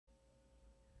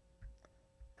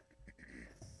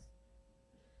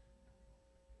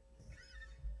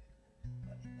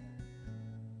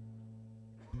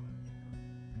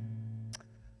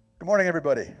Good morning,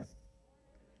 everybody.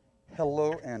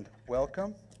 Hello and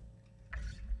welcome.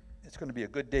 It's going to be a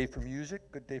good day for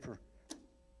music, good day for,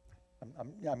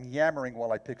 I'm yammering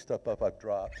while I pick stuff up I've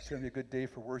dropped. It's going to be a good day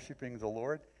for worshiping the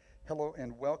Lord. Hello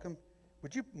and welcome.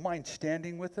 Would you mind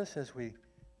standing with us as we're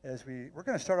going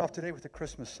to start off today with a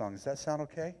Christmas song. Does that sound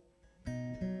okay?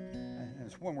 And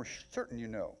it's one we're certain you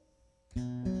know.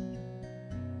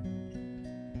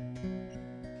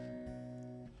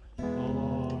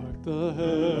 Hark the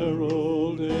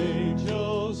herald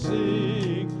angels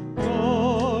sing,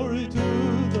 glory to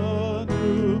the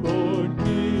newborn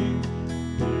King.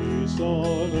 Peace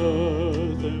on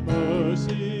earth and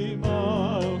mercy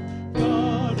mild,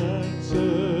 God and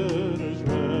sinners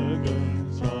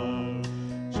reconciled.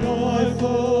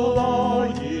 Joyful all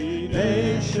ye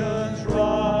nations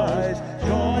rise,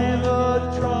 join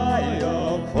the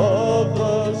triumph of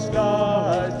the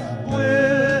skies.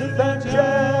 With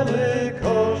angelic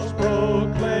hosts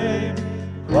proclaim,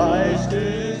 Christ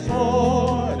is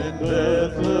born in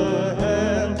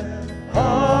Bethlehem.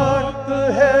 Hark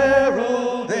the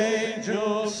herald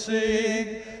angels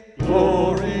sing,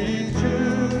 glory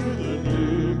to the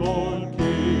newborn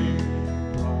King.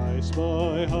 Christ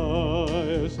my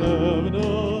highest heaven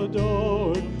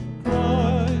adored,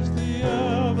 Christ the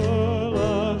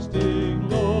everlasting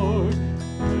Lord.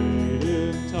 Late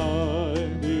in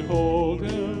time behold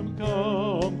him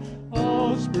come,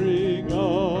 offspring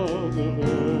of the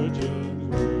Virgin's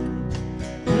womb.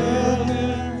 Hail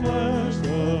in flesh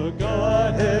the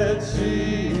Godhead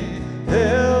see,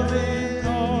 hail the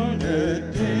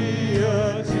incarnate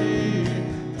deity,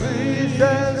 pleased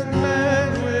as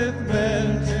man with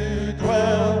men to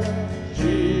dwell.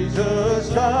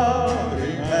 Jesus our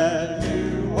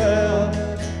Emmanuel.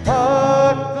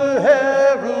 Hark the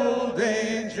herald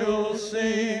angels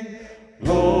sing,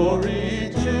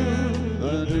 glory to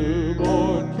the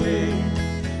newborn King.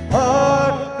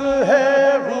 Hark the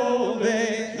herald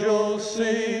angels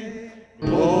sing,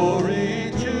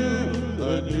 glory to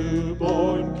the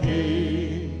newborn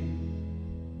King.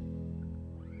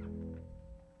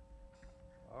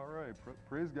 All right,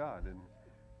 praise God, and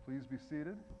please be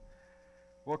seated.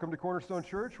 Welcome to Cornerstone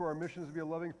Church, where our mission is to be a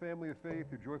loving family of faith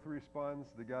who joyfully responds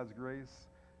to God's grace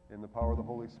and the power of the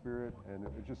Holy Spirit. And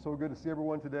it's just so good to see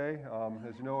everyone today.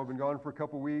 As you know, I've been gone for a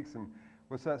couple weeks, and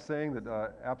what's that saying,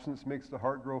 that absence makes the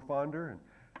heart grow fonder? And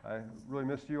I really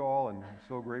missed you all, and I'm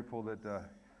so grateful that the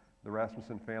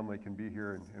Rasmussen family can be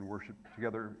here and worship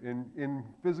together in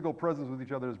physical presence with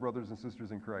each other as brothers and sisters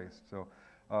in Christ. So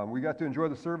we got to enjoy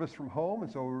the service from home,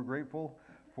 and so we're grateful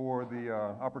for the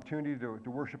opportunity to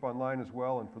worship online as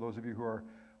well. And for those of you who are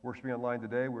worshiping online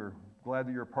today, we're glad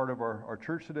that you're a part of our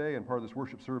church today and part of this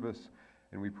worship service,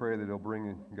 and we pray that it'll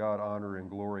bring God honor and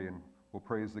glory, and we'll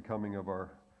praise the coming of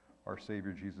our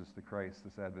Savior Jesus the Christ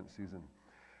this Advent season.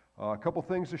 A couple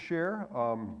things to share.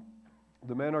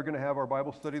 The men are going to have our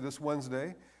Bible study this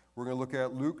Wednesday. We're going to look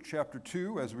at Luke chapter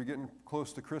 2. As we're getting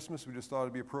close to Christmas, we just thought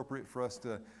it'd be appropriate for us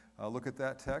to look at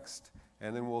that text.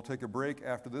 And then we'll take a break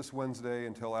after this Wednesday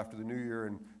until after the New Year,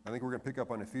 and I think we're going to pick up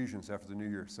on Ephesians after the New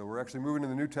Year. So we're actually moving to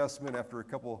the New Testament after a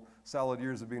couple solid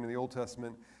years of being in the Old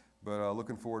Testament, but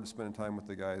looking forward to spending time with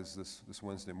the guys this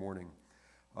Wednesday morning.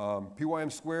 PYM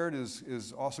Squared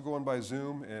is also going by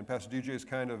Zoom, and Pastor DJ is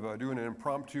kind of doing an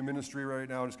impromptu ministry right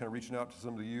now, just kind of reaching out to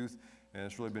some of the youth, and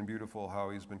it's really been beautiful how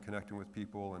he's been connecting with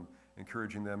people and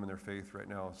encouraging them in their faith right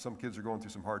now. Some kids are going through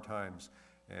some hard times,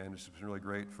 and it's been really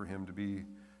great for him to be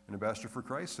an ambassador for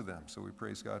Christ to them, so we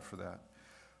praise God for that.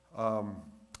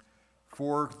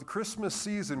 For the Christmas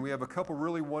season, we have a couple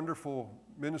really wonderful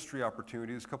ministry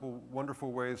opportunities, a couple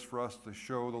wonderful ways for us to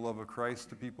show the love of Christ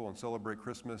to people and celebrate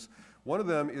Christmas. One of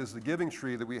them is the giving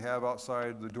tree that we have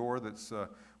outside the door that's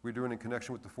we're doing in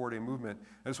connection with the 4-day movement.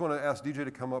 I just want to ask DJ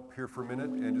to come up here for a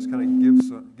minute and just kind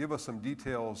of give us some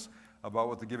details about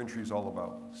what the giving tree is all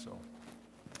about. So,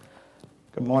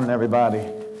 good morning, everybody.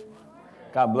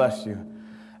 God bless you.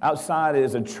 Outside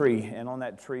is a tree, and on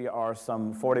that tree are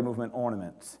some 4-day movement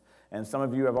ornaments. And some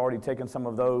of you have already taken some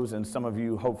of those, and some of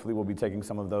you hopefully will be taking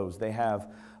some of those. They have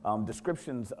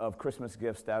descriptions of Christmas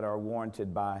gifts that are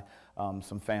warranted by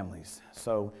some families.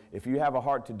 So if you have a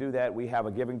heart to do that, we have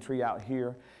a giving tree out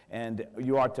here, and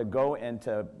you are to go and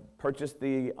to purchase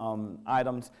the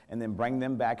items and then bring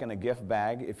them back in a gift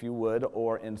bag, if you would,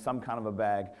 or in some kind of a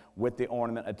bag with the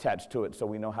ornament attached to it so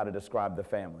we know how to describe the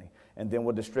family. And then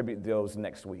we'll distribute those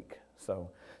next week.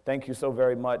 So thank you so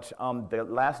very much. The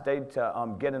last day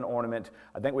to get an ornament,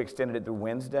 I think we extended it through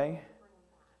Wednesday.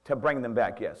 To bring them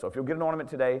back, yes. So if you'll get an ornament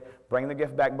today, bring the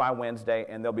gift back by Wednesday,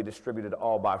 and they'll be distributed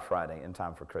all by Friday in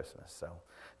time for Christmas. So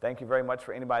thank you very much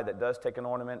for anybody that does take an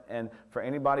ornament. And for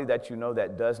anybody that you know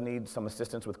that does need some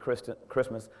assistance with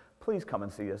Christmas, please come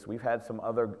and see us. We've had some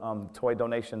other toy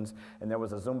donations, and there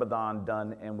was a Zumba-thon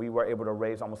done, and we were able to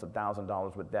raise almost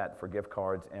 $1,000 with that for gift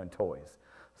cards and toys.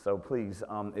 So please,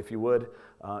 if you would,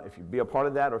 if you'd be a part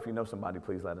of that, or if you know somebody,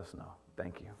 please let us know.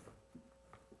 Thank you.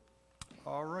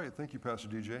 All right, thank you, Pastor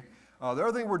DJ. The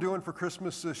other thing we're doing for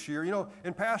Christmas this year, you know,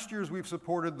 in past years we've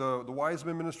supported the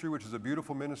Wiseman Ministry, which is a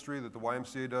beautiful ministry that the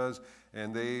YMCA does,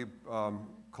 and they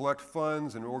collect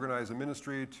funds and organize a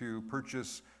ministry to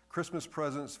purchase Christmas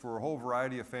presents for a whole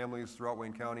variety of families throughout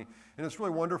Wayne County, and it's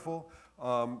really wonderful.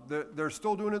 They're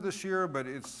still doing it this year, but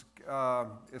it's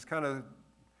kind of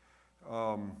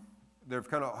they've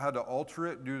kind of had to alter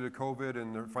it due to COVID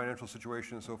and their financial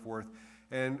situation and so forth.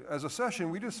 And as a session,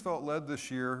 we just felt led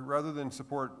this year, rather than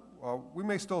support, we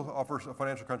may still offer a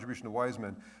financial contribution to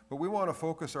Wiseman, but we want to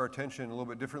focus our attention a little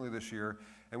bit differently this year.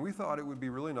 And we thought it would be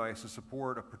really nice to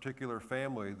support a particular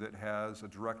family that has a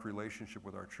direct relationship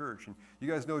with our church. And you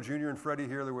guys know Junior and Freddie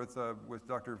here. They're with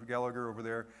Dr. Gallagher over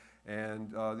there.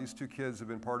 And these two kids have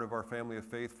been part of our family of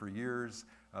faith for years.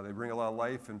 They bring a lot of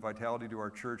life and vitality to our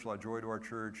church, a lot of joy to our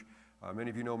church.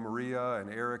 Many of you know Maria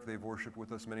and Eric. They've worshiped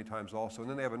with us many times also. And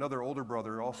then they have another older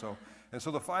brother also. And so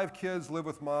the 5 kids live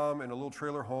with mom in a little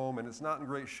trailer home, and it's not in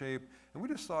great shape. And we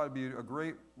just thought it'd be a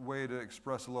great way to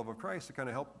express the love of Christ, to kind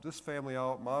of help this family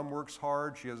out. Mom works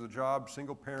hard. She has a job,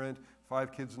 single parent,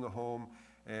 5 kids in the home,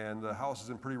 and the house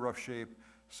is in pretty rough shape.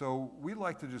 So we'd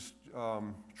like to just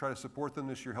try to support them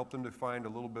this year, help them to find a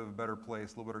little bit of a better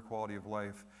place, a little better quality of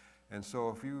life. And so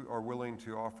if you are willing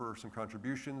to offer some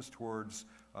contributions towards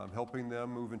helping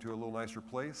them move into a little nicer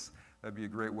place, that'd be a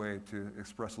great way to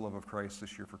express the love of Christ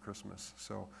this year for Christmas.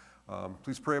 So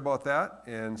please pray about that.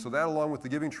 And so that, along with the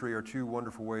giving tree, are 2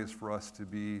 wonderful ways for us to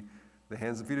be the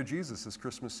hands and feet of Jesus this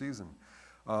Christmas season.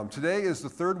 Today is the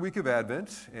 3rd week of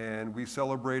Advent, and we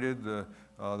celebrated the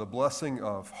blessing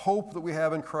of hope that we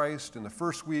have in Christ in the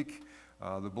first week,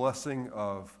 the blessing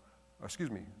of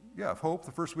hope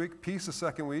the first week, peace the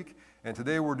second week, and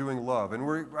today we're doing love.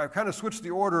 And I've kind of switched the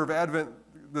order of Advent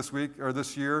this week, or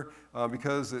this year,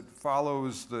 because it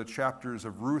follows the chapters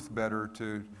of Ruth better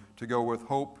to go with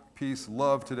hope, peace,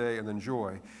 love today, and then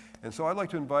joy. And so I'd like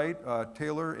to invite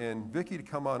Taylor and Vicki to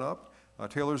come on up.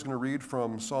 Taylor's going to read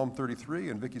from Psalm 33,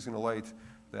 and Vicki's going to light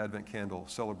the Advent candle,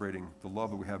 celebrating the love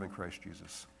that we have in Christ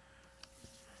Jesus.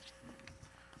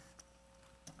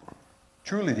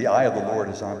 Truly the eye of the Lord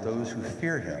is on those who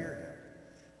fear him,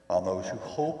 on those who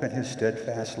hope in his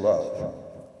steadfast love.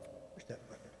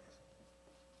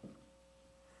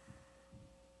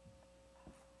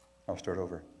 I'll start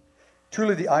over.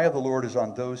 Truly the eye of the Lord is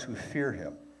on those who fear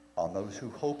him, on those who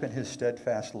hope in his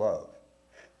steadfast love,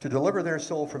 to deliver their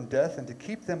soul from death and to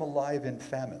keep them alive in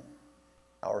famine.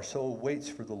 Our soul waits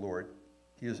for the Lord.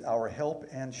 He is our help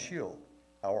and shield.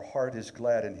 Our heart is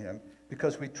glad in him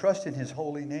because we trust in his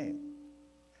holy name.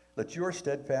 Let your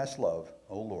steadfast love,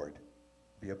 O Lord,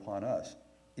 be upon us,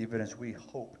 even as we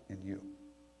hope in you.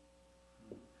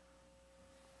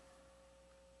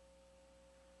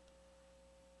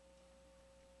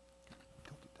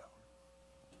 Tilt it down.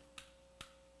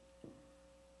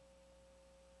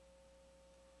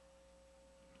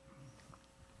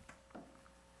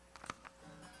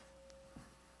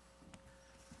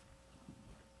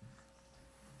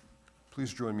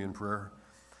 Please join me in prayer.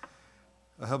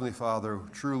 Heavenly Father,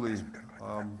 truly,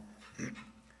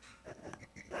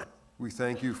 we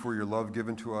thank you for your love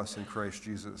given to us in Christ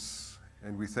Jesus.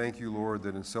 And we thank you, Lord,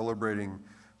 that in celebrating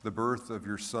the birth of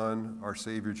your Son, our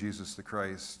Savior, Jesus the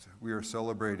Christ, we are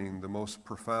celebrating the most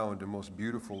profound and most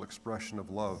beautiful expression of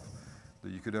love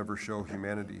that you could ever show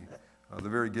humanity, the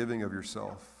very giving of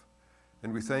yourself.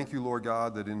 And we thank you, Lord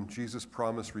God, that in Jesus'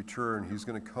 promised return, he's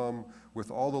going to come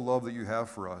with all the love that you have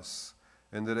for us.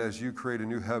 And that as you create a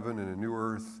new heaven and a new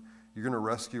earth, you're going to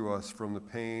rescue us from the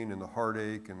pain and the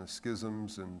heartache and the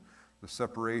schisms and the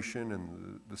separation and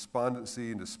the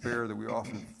despondency and despair that we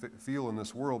often feel in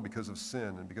this world because of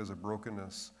sin and because of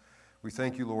brokenness. We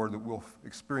thank you, Lord, that we'll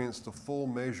experience the full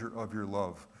measure of your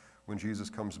love when Jesus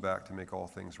comes back to make all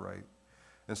things right.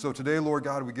 And so today, Lord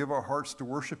God, we give our hearts to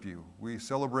worship you. We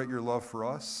celebrate your love for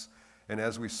us. And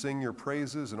as we sing your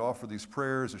praises and offer these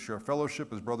prayers and share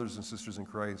fellowship as brothers and sisters in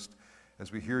Christ,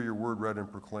 as we hear your word read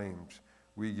and proclaimed,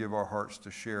 we give our hearts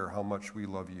to share how much we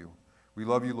love you. We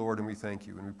love you, Lord, and we thank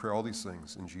you. And we pray all these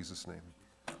things in Jesus' name.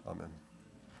 Amen.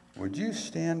 Would you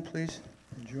stand, please,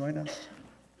 and join us?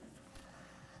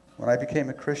 When I became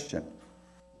a Christian,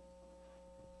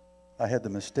 I had the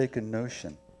mistaken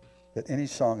notion that any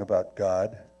song about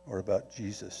God or about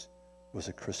Jesus was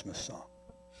a Christmas song.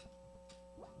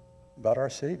 About our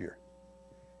Savior.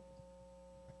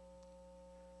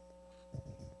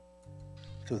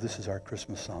 So this is our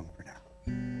Christmas song for now.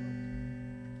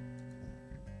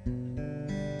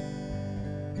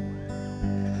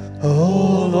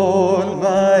 Oh Lord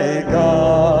my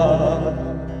God,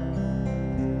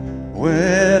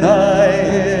 when I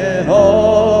in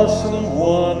awesome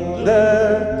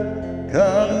wonder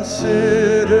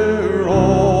consider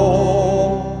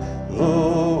all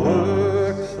the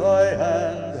works thy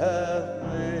hand hath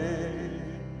made,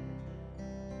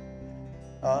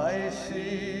 I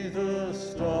see the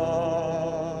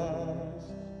stars,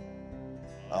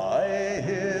 I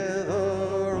hear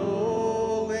the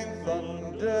rolling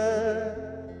thunder,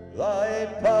 thy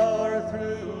power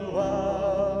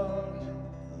throughout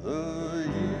the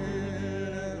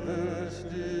universe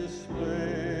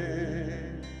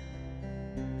displayed.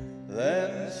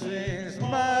 Then sings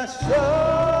my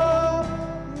soul,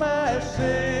 my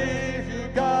Savior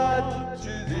God,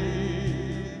 to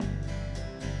thee.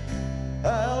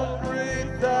 How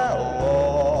great thou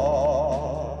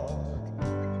art,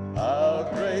 how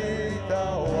great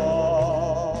thou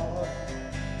art.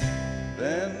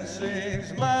 Then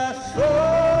sings my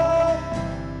soul,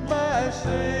 my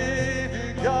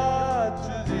Savior God,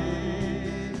 to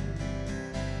thee.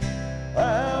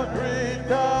 How great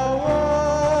thou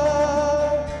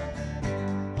art,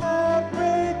 how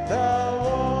great thou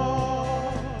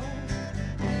art.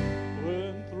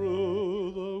 When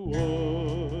through the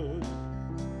wood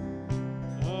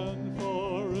and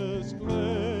forest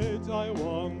glades I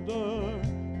wander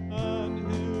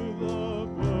and hear the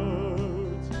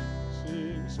birds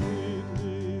sing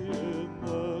sweetly in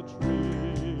the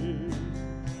trees.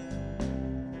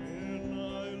 When I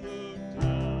look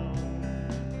down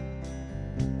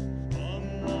on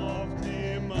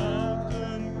lofty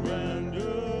mountain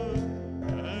grandeur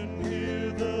and hear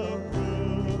the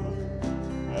brook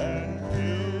and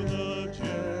feel the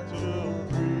gentle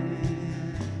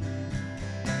breeze,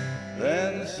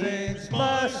 Then sings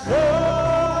my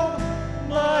soul,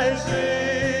 my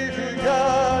Savior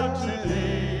God, to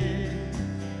thee.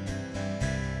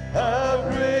 How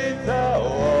great thou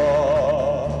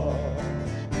art,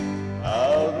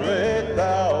 how great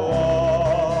thou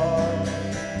art.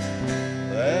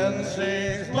 Then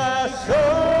sings my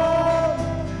soul,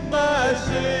 my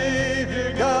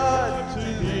Savior God, to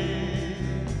thee.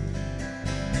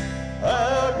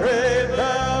 How great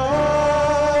thou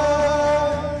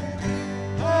art,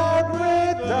 how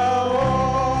great thou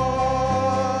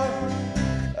art.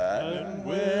 And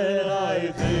when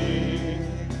I think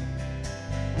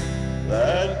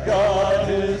that God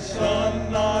his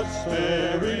Son not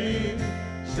sparing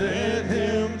sent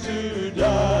him to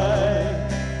die,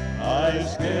 I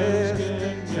scarce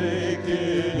can take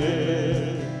it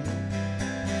in.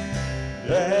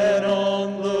 Dead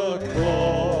on the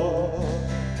cross,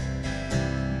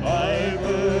 my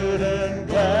burden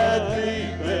gladly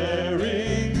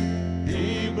bearing,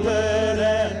 he bled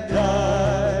and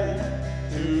died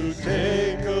to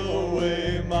take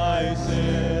away my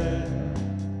sin.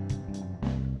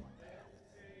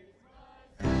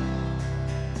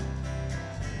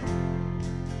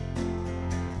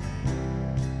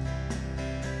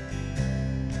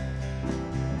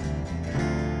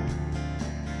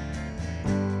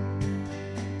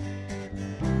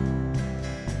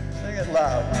 Sing it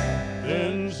loud.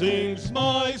 then sings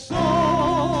my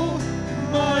soul,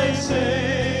 My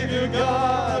Savior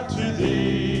God, to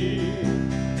thee.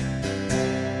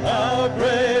 How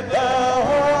great thou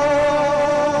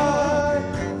art,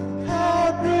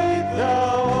 how great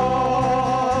thou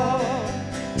art,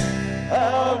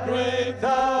 how great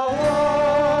thou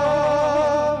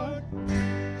art,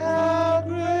 how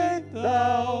great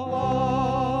thou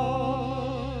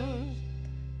art.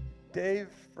 Dave,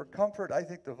 for comfort, I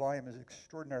think the volume is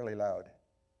extraordinarily loud.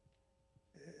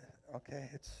 Okay,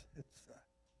 it's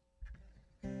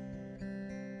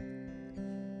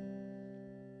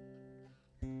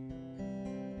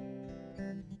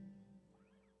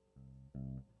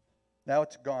now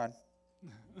it's gone.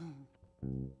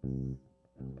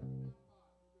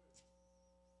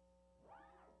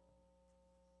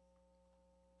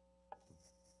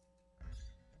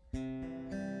 It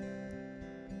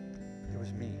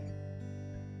was me.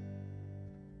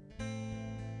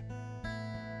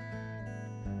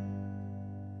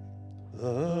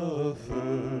 The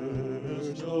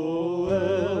first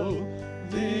Noel,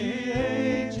 the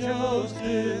angels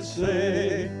did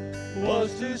say,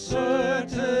 was to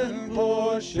certain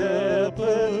poor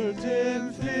shepherds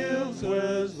in fields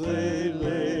where they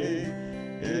lay,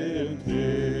 in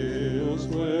fields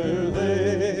where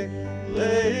they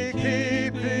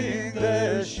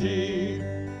cheek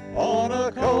on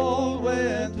a cold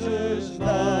winter's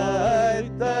night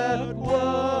that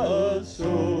was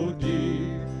so deep.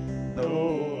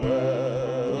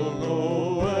 Noel,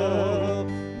 Noel,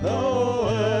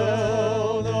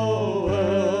 Noel,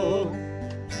 Noel.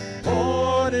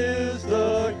 Born is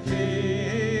the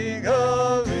King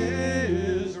of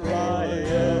Israel.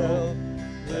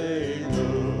 They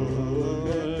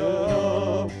looked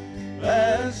up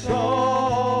and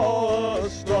saw a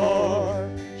star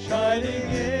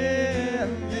shining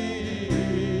in the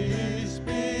east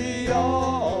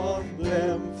beyond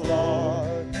them far.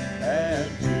 And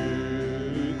to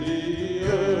the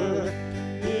earth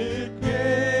it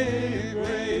gave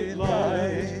great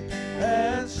light,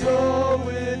 and so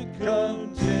it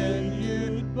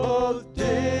continued both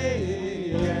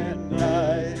day and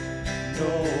night.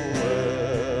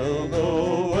 Noel,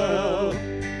 Noel,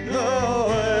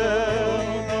 Noel,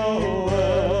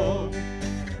 Noel.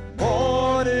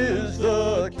 Born is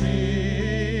the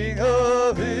King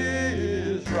of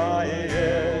Israel.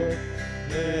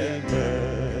 Then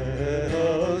let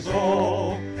us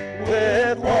all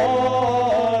with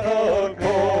one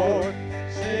accord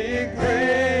sing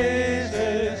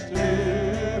praises to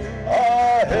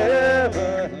our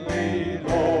heavenly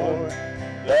Lord,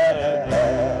 that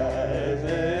has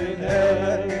in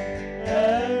heaven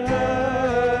and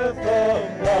earth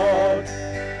above,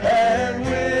 and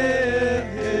with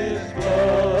his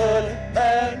blood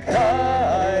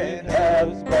mankind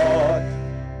has bought.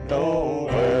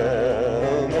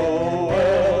 Noel,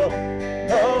 Noel,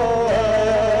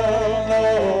 Noel,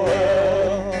 Noel.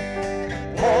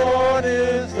 Born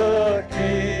is the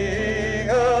King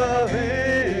of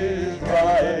Israel.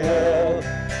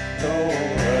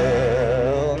 Noel,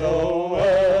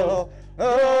 Noel,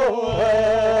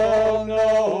 Noel,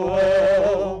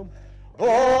 Noel.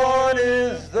 Born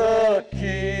is the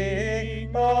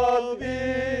King of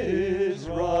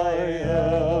Israel.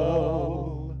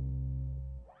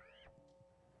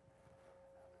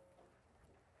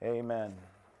 Amen.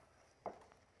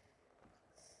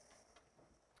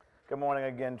 Good morning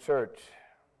again, church.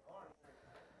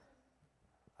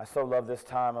 I so love this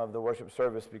time of the worship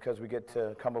service because we get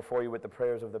to come before you with the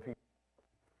prayers of the people.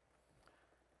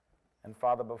 And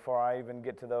Father, before I even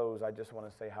get to those, I just want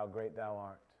to say how great thou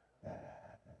art.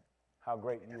 How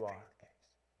great you are.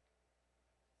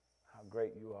 How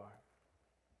great you are.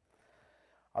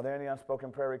 Are there any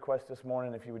unspoken prayer requests this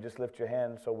morning? If you would just lift your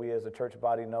hand so we as a church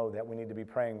body know that we need to be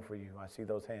praying for you. I see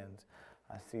those hands.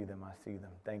 I see them. I see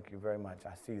them. Thank you very much.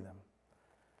 I see them.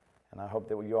 And I hope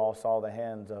that you all saw the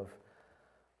hands of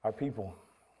our people.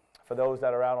 For those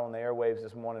that are out on the airwaves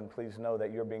this morning, please know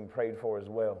that you're being prayed for as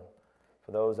well.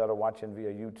 For those that are watching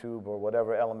via YouTube or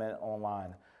whatever element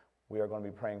online, we are going to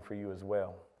be praying for you as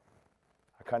well.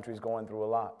 Our country's going through a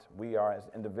lot. We are as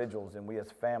individuals and we as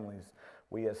families,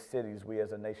 we as cities, we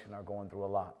as a nation are going through a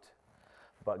lot.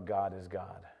 But God is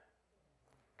God.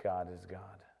 God is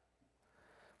God.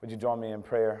 Would you join me in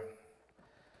prayer?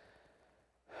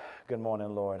 Good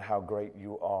morning, Lord. How great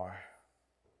you are.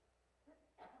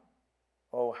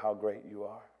 Oh, how great you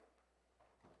are.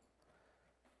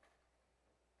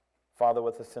 Father,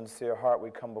 with a sincere heart, we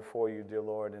come before you, dear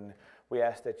Lord, and we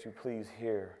ask that you please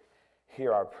hear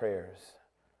our prayers.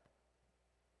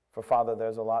 For Father,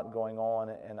 there's a lot going on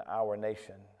in our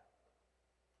nation,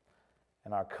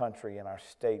 in our country, in our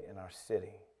state, in our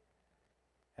city,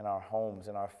 in our homes,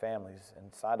 in our families,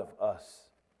 inside of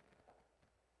us.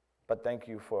 But thank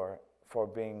you for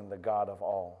being the God of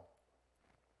all.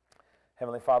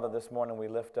 Heavenly Father, this morning we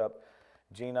lift up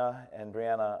Gina and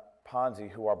Brianna Ponzi,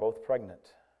 who are both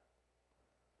pregnant.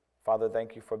 Father,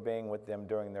 thank you for being with them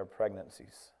during their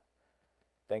pregnancies.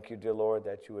 Thank you, dear Lord,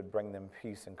 that you would bring them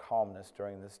peace and calmness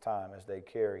during this time as they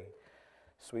carry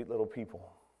sweet little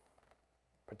people.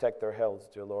 Protect their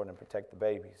health, dear Lord, and protect the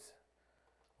babies.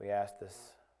 We ask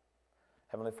this.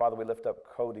 Heavenly Father, we lift up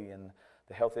Cody and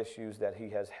the health issues that he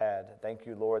has had. Thank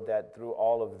you, Lord, that through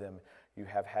all of them, you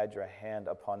have had your hand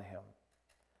upon him.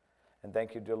 And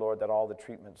thank you, dear Lord, that all the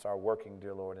treatments are working,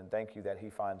 dear Lord. And thank you that he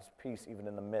finds peace even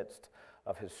in the midst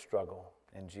of his struggle.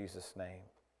 In Jesus' name.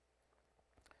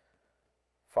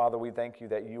 Father, we thank you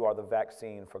that you are the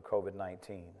vaccine for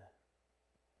COVID-19.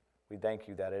 We thank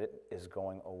you that it is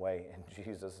going away in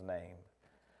Jesus' name.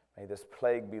 May this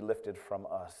plague be lifted from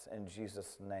us in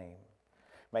Jesus' name.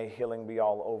 May healing be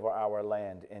all over our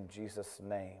land in Jesus'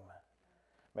 name.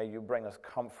 May you bring us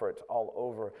comfort all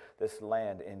over this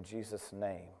land in Jesus'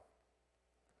 name.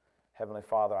 Heavenly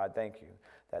Father, I thank you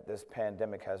that this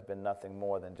pandemic has been nothing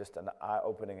more than just an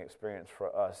eye-opening experience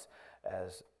for us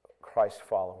as Christ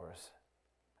followers,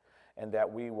 and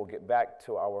that we will get back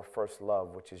to our first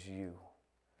love, which is you.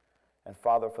 And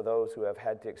Father, for those who have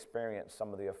had to experience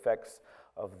some of the effects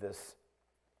of this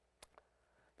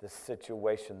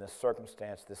situation, this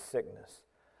circumstance, this sickness,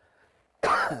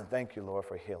 thank you, Lord,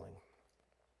 for healing.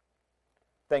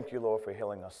 Thank you, Lord, for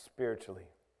healing us spiritually,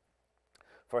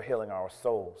 for healing our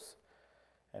souls,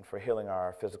 and for healing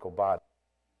our physical body.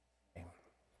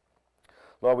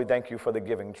 Lord, we thank you for the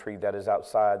giving tree that is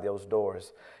outside those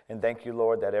doors. And thank you,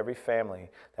 Lord, that every family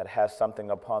that has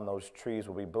something upon those trees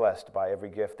will be blessed by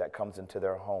every gift that comes into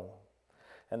their home.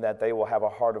 And that they will have a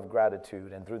heart of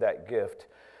gratitude. And through that gift,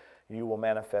 you will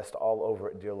manifest all over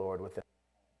it, dear Lord. Within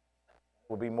it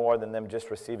will be more than them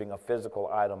just receiving a physical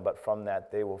item, but from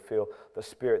that they will feel the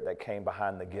spirit that came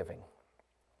behind the giving.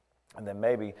 And then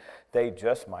maybe they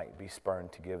just might be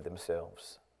spurned to give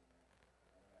themselves.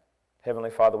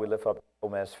 Heavenly Father, we lift up the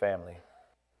Gomez family.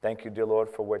 Thank you, dear Lord,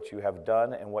 for what you have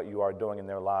done and what you are doing in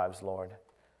their lives, Lord.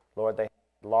 Lord, they have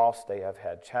lost, they have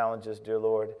had challenges, dear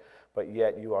Lord, but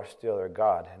yet you are still their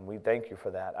God, and we thank you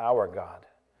for that, our God.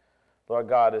 Lord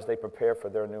God, as they prepare for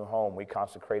their new home, we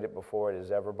consecrate it before it is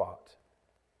ever bought.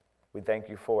 We thank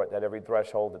you for it, that every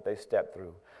threshold that they step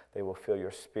through, they will feel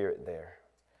your spirit there.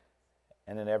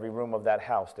 And in every room of that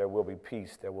house, there will be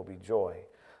peace, there will be joy,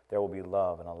 there will be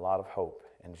love, and a lot of hope.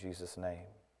 In Jesus' name.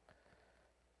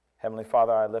 Heavenly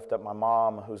Father, I lift up my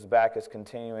mom whose back is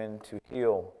continuing to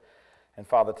heal. And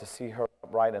Father, to see her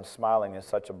upright and smiling is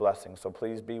such a blessing. So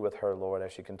please be with her, Lord,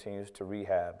 as she continues to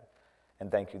rehab. And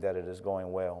thank you that it is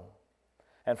going well.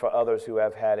 And for others who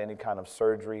have had any kind of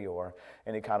surgery or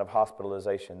any kind of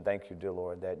hospitalization, thank you, dear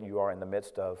Lord, that you are in the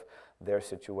midst of their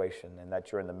situation and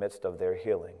that you're in the midst of their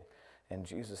healing. In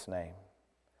Jesus' name.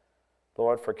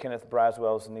 Lord, for Kenneth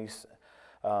Braswell's niece,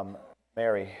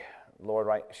 Mary, Lord,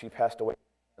 right, she passed away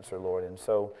from cancer, Lord, and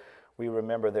so we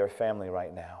remember their family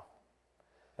right now.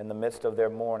 In the midst of their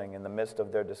mourning, in the midst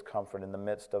of their discomfort, in the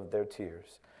midst of their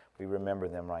tears, we remember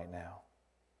them right now.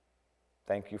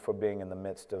 Thank you for being in the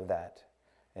midst of that,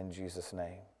 in Jesus'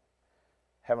 name.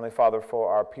 Heavenly Father,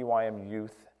 for our PYM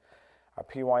youth, our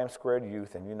PYM squared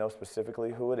youth, and you know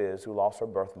specifically who it is who lost her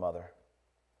birth mother.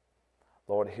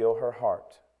 Lord, heal her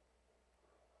heart.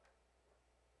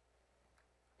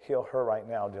 Heal her right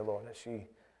now, dear Lord, as she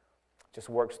just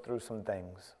works through some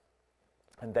things.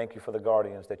 And thank you for the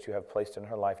guardians that you have placed in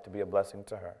her life to be a blessing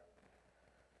to her.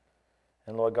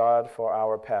 And Lord God, for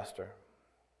our pastor,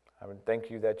 I would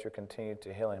thank you that you continue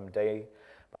to heal him day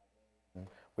by day.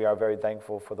 We are very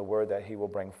thankful for the word that he will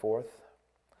bring forth.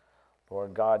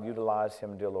 Lord God, utilize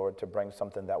him, dear Lord, to bring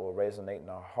something that will resonate in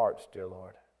our hearts, dear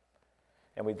Lord.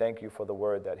 And we thank you for the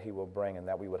word that he will bring and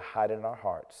that we would hide it in our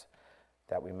hearts,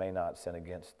 that we may not sin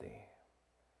against thee.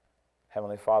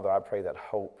 Heavenly Father, I pray that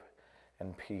hope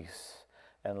and peace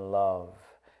and love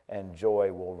and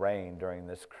joy will reign during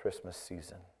this Christmas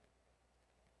season.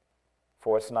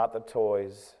 For it's not the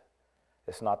toys,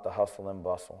 it's not the hustle and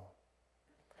bustle.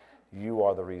 You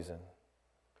are the reason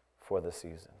for the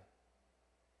season.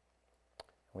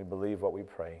 We believe what we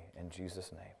pray in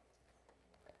Jesus'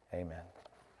 name. Amen.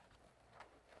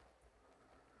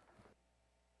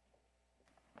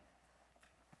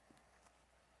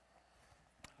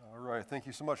 All right, thank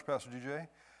you so much, Pastor DJ.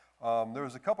 There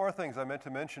was a couple other things I meant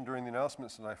to mention during the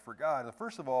announcements and I forgot. And the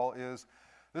first of all is,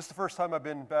 this is the first time I've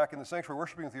been back in the sanctuary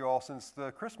worshiping with you all since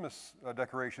the Christmas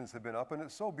decorations have been up, and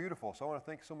it's so beautiful. So I want to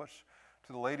thank so much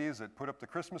to the ladies that put up the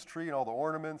Christmas tree and all the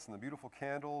ornaments and the beautiful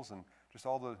candles and just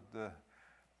all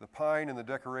the pine and the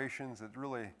decorations. It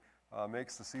really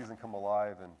makes the season come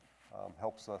alive and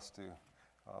helps us to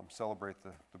celebrate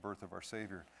the birth of our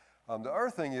Savior. The other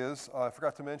thing is, I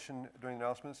forgot to mention during the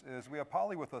announcements, is we have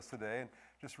Polly with us today, and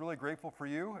just really grateful for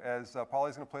you as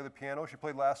Polly's going to play the piano. She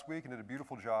played last week and did a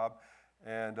beautiful job,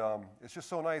 and it's just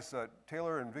so nice.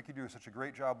 Taylor and Vicki do such a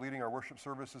great job leading our worship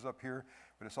services up here,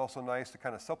 but it's also nice to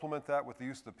kind of supplement that with the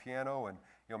use of the piano, and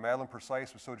Madeline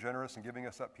Precise was so generous in giving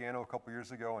us that piano a couple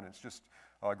years ago, and it's just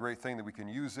a great thing that we can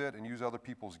use it and use other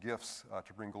people's gifts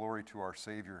to bring glory to our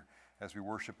Savior as we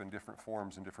worship in different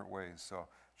forms in different ways. So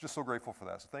just so grateful for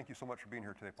that. So thank you so much for being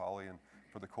here today, Polly, and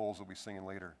for the Coles that we'll be singing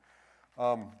later.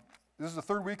 This is the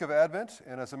third week of Advent,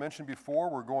 and as I mentioned before,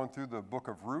 we're going through the book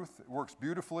of Ruth. It works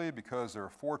beautifully because there are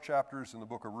 4 chapters in the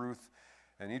book of Ruth,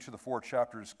 and each of the 4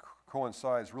 chapters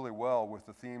coincides really well with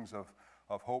the themes of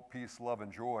hope, peace, love,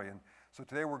 and joy. And so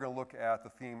today we're going to look at the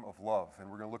theme of love, and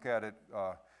we're going to look at it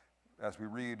as we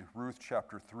read Ruth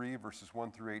chapter 3, verses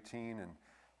 1 through 18,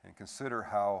 and consider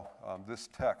how this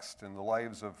text and the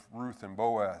lives of Ruth and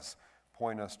Boaz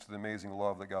point us to the amazing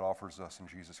love that God offers us in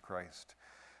Jesus Christ.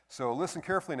 So listen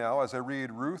carefully now as I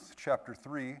read Ruth chapter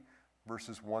 3,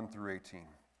 verses 1 through 18.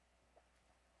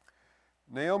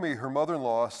 Naomi, her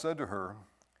mother-in-law, said to her,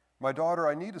 "My daughter,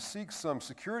 I need to seek some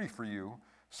security for you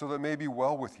so that it may be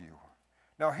well with you.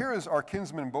 Now here is our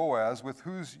kinsman Boaz, with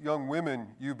whose young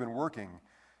women you've been working.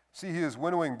 See, he is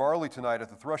winnowing barley tonight at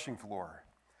the threshing floor.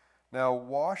 Now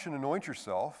wash and anoint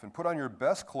yourself, and put on your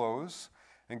best clothes,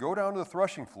 and go down to the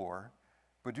threshing floor,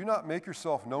 but do not make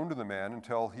yourself known to the man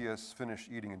until he has finished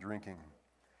eating and drinking.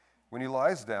 When he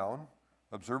lies down,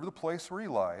 observe the place where he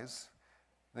lies,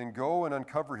 then go and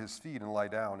uncover his feet and lie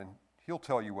down, and he'll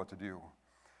tell you what to do."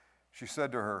 She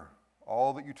said to her,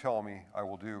 "All that you tell me, I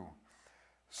will do."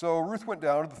 So Ruth went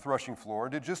down to the threshing floor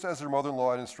and did just as her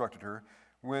mother-in-law had instructed her.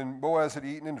 When Boaz had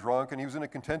eaten and drunk, and he was in a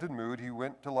contented mood, he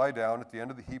went to lie down at the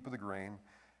end of the heap of the grain,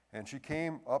 and she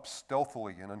came up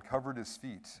stealthily and uncovered his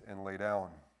feet and lay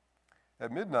down.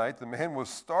 At midnight, the man was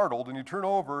startled, and he turned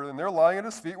over, and there lying at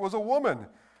his feet was a woman.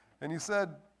 And he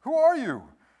said, "Who are you?"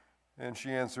 And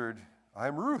she answered, "I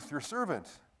am Ruth, your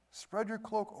servant. Spread your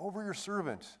cloak over your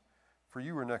servant, for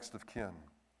you are next of kin."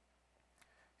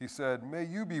 He said, "May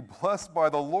you be blessed by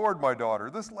the Lord, my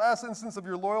daughter. This last instance of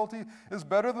your loyalty is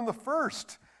better than the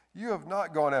first. You have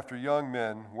not gone after young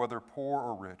men, whether poor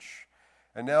or rich.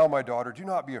 And now, my daughter, do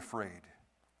not be afraid.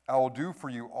 I will do for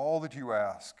you all that you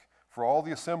ask, for all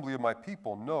the assembly of my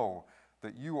people know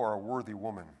that you are a worthy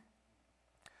woman.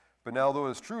 But now, though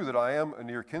it is true that I am a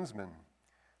near kinsman,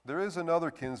 there is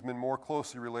another kinsman more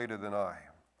closely related than I.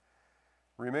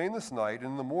 Remain this night,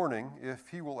 and in the morning, if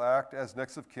he will act as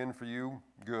next of kin for you,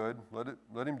 good,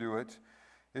 let him do it.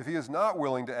 If he is not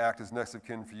willing to act as next of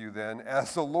kin for you, then,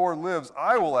 as the Lord lives,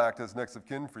 I will act as next of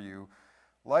kin for you.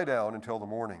 Lie down until the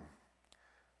morning."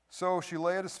 So she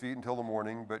lay at his feet until the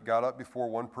morning, but got up before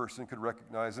one person could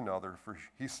recognize another, for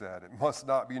he said, "It must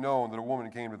not be known that a woman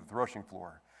came to the threshing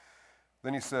floor."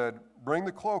 Then he said, "Bring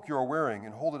the cloak you are wearing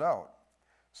and hold it out."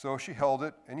 So she held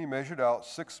it, and he measured out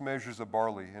 6 measures of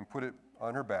barley and put it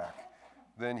on her back.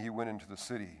 Then he went into the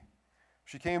city.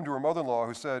 She came to her mother-in-law,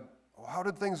 who said, "Well, how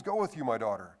did things go with you, my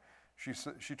daughter?"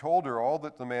 She told her all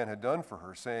that the man had done for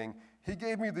her, saying, "He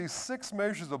gave me these 6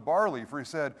 measures of barley, for he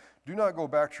said, 'Do not go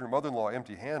back to your mother-in-law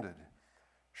empty-handed.'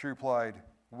 She replied,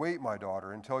 'Wait, my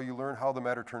daughter, until you learn how the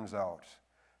matter turns out.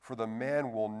 For the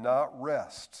man will not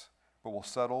rest, but will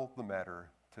settle the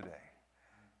matter today.'"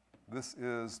 This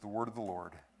is the word of the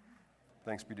Lord.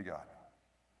 Thanks be to God.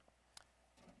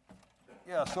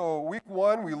 Yeah, so week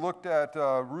 1, we looked at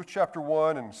Ruth chapter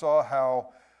 1 and saw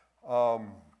how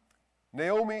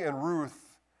Naomi and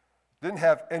Ruth didn't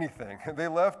have anything. They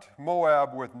left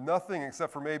Moab with nothing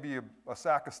except for maybe a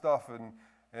sack of stuff, and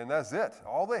that's it.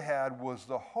 All they had was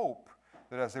the hope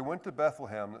that as they went to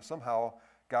Bethlehem, that somehow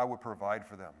God would provide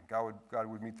for them. God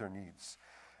would meet their needs.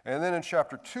 And then in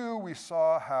chapter 2, we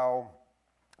saw how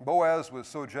Boaz was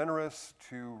so generous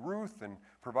to Ruth and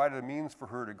provided a means for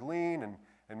her to glean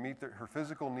and meet her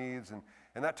physical needs. And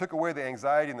that took away the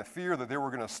anxiety and the fear that they were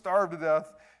going to starve to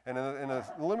death. And in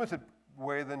a limited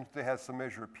way, then they had some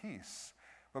measure of peace.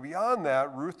 But beyond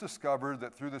that, Ruth discovered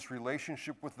that through this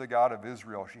relationship with the God of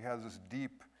Israel, she has this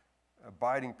deep,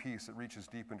 abiding peace that reaches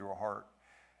deep into her heart.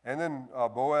 And then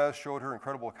Boaz showed her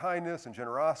incredible kindness and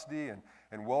generosity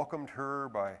and welcomed her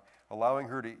by allowing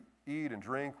her to eat and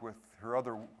drink with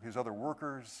his other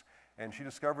workers. And she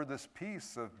discovered this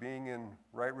peace of being in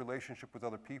right relationship with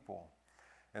other people.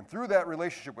 And through that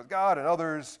relationship with God and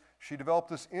others, she developed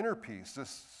this inner peace, this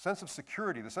sense of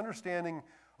security, this understanding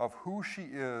of who she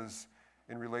is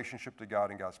in relationship to God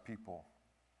and God's people.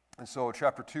 And so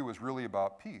chapter 2 is really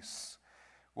about peace.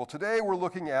 Well, today we're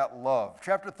looking at love.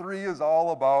 Chapter 3 is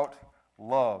all about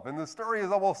love. And the story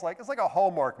is almost like, it's like a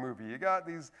Hallmark movie. You got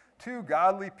these 2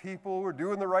 godly people who are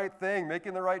doing the right thing,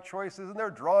 making the right choices, and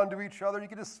they're drawn to each other. You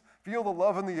can just feel the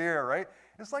love in the air, right?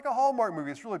 It's like a Hallmark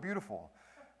movie. It's really beautiful.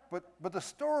 But the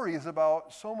story is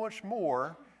about so much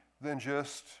more than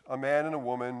just a man and a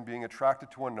woman being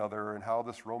attracted to one another and how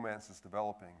this romance is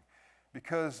developing.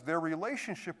 Because their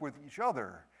relationship with each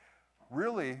other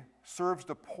really serves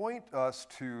to point us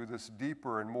to this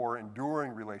deeper and more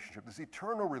enduring relationship, this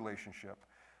eternal relationship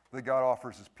that God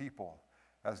offers his people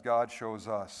as God shows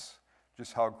us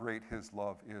just how great his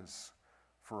love is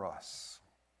for us.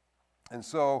 And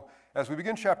so as we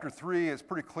begin chapter 3, it's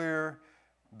pretty clear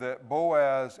that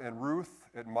Boaz and Ruth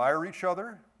admire each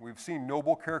other. We've seen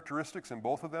noble characteristics in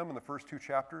both of them in the first 2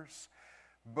 chapters.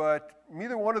 But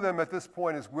neither one of them at this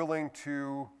point is willing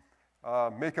to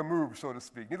make a move, so to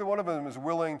speak. Neither one of them is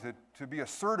willing to be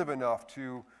assertive enough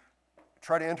to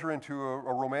try to enter into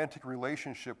a romantic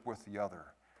relationship with the other.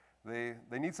 They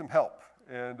need some help.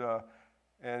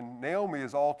 And Naomi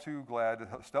is all too glad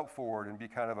to step forward and be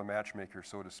kind of a matchmaker,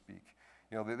 so to speak.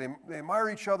 You know, they admire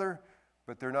each other,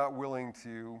 but they're not willing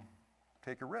to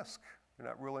take a risk. They're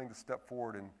not willing to step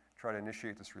forward and try to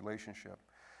initiate this relationship.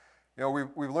 You know,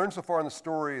 we've learned so far in the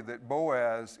story that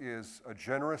Boaz is a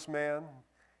generous man.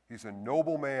 He's a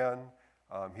noble man.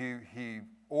 He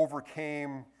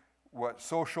overcame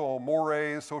social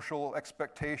mores, social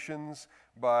expectations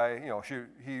by,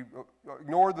 he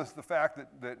ignored the fact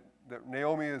that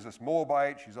Naomi is this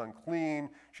Moabite, she's unclean,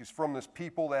 she's from this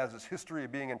people that has this history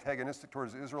of being antagonistic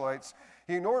towards the Israelites.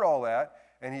 He ignored all that,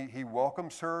 and he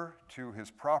welcomes her to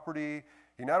his property.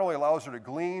 He not only allows her to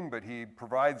glean, but he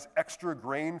provides extra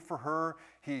grain for her.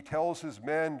 He tells his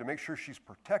men to make sure she's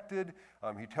protected.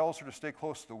 He tells her to stay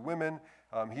close to the women.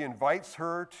 He invites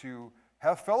her to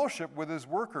have fellowship with his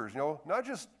workers. We're not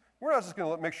just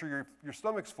going to make sure your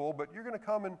stomach's full, but you're going to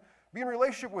come and be in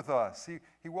relationship with us.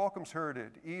 He welcomes her to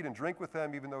eat and drink with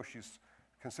them, even though she's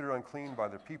considered unclean by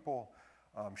their people.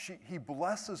 He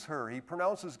blesses her. He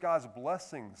pronounces God's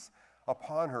blessings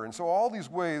upon her. And so all these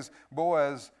ways,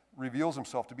 Boaz reveals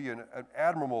himself to be an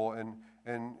admirable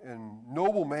and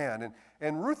noble man.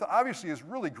 And Ruth obviously is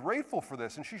really grateful for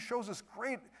this, and she shows this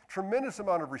tremendous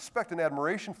amount of respect and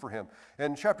admiration for him.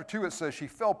 In chapter 2 it says, she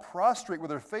fell prostrate with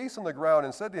her face on the ground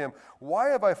and said to him, "Why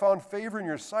have I found favor in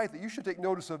your sight that you should take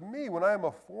notice of me when I am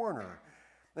a foreigner?"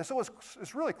 And so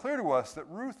it's really clear to us that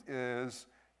Ruth is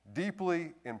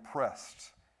deeply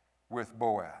impressed with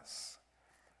Boaz.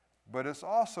 But it's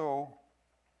also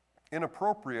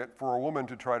inappropriate for a woman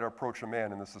to try to approach a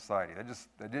man in this society.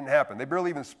 That didn't happen. They barely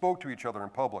even spoke to each other in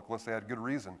public unless they had good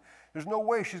reason. There's no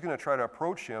way she's going to try to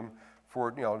approach him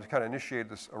to kind of initiate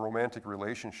a romantic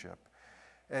relationship.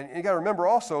 And you got to remember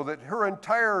also that her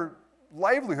entire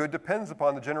livelihood depends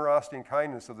upon the generosity and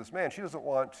kindness of this man. She doesn't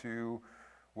want to,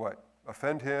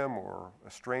 offend him or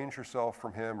estrange herself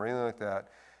from him or anything like that.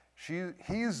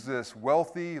 He's this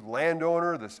wealthy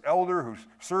landowner, this elder who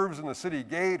serves in the city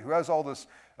gate, who has all this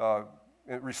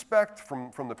respect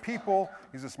from the people.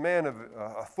 He's this man of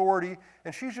authority,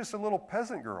 and she's just a little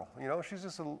peasant girl. She's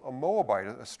just a Moabite,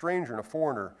 a stranger and a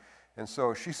foreigner. And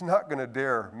so she's not going to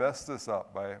dare mess this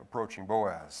up by approaching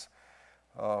Boaz.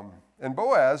 And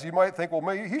Boaz, you might think, well,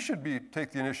 maybe he should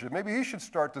take the initiative. Maybe he should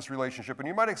start this relationship, and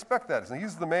you might expect that. So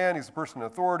he's the man, he's the person in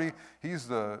authority, he's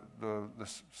the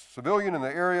civilian in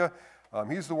the area.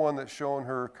 He's the one that's shown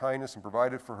her kindness and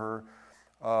provided for her.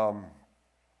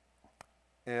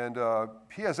 And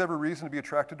he has every reason to be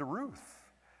attracted to Ruth.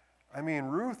 I mean,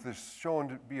 Ruth is shown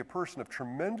to be a person of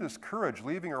tremendous courage,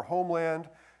 leaving her homeland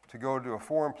to go to a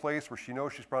foreign place where she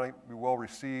knows she's probably be well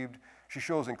received. She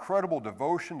shows incredible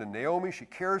devotion to Naomi. She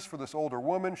cares for this older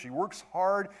woman. She works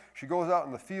hard. She goes out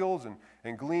in the fields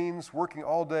and gleans, working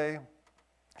all day.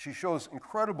 She shows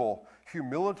incredible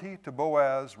humility to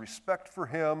Boaz, respect for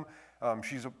him.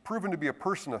 She's proven to be a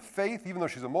person of faith. Even though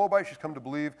she's a Moabite, she's come to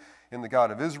believe in the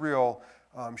God of Israel.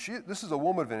 This is a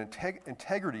woman of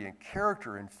integrity and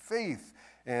character and faith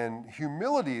and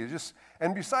humility.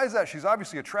 And besides that, she's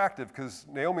obviously attractive because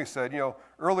Naomi said,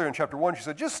 earlier in chapter 1, she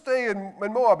said, just stay in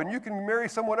Moab and you can marry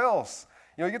someone else.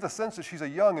 You get the sense that she's a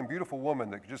young and beautiful woman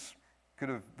that just could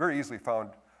have very easily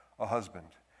found a husband.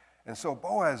 And so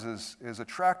Boaz is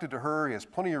attracted to her. He has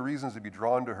plenty of reasons to be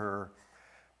drawn to her.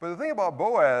 But the thing about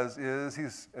Boaz is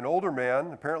he's an older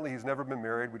man. Apparently he's never been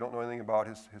married. We don't know anything about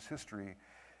his history.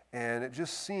 And it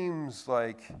just seems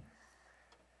like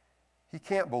he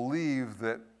can't believe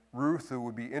that Ruth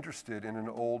would be interested in an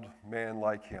old man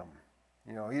like him.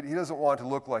 He doesn't want to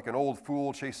look like an old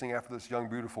fool chasing after this young,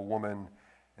 beautiful woman.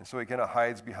 And so he kind of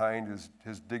hides behind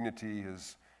his dignity,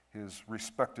 his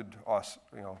respected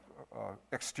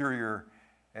exterior,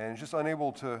 and is just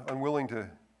unwilling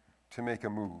to make a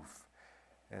move.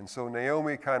 And so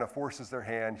Naomi kind of forces their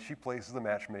hand. She plays the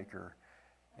matchmaker,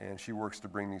 and she works to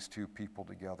bring these two people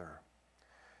together.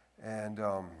 And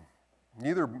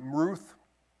neither Ruth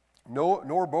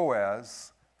nor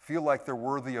Boaz feel like they're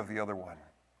worthy of the other one.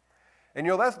 And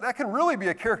that can really be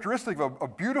a characteristic of a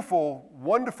beautiful,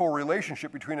 wonderful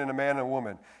relationship between a man and a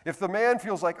woman. If the man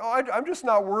feels like, I'm just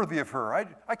not worthy of her.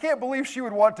 I can't believe she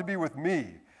would want to be with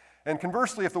me. And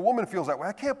conversely, if the woman feels that way,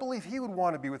 I can't believe he would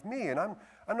want to be with me, and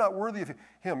I'm not worthy of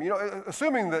him.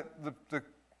 Assuming that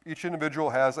each individual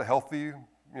has a healthy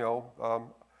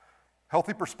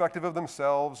perspective of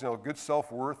themselves, good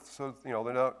self-worth, so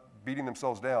they're not beating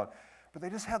themselves down. But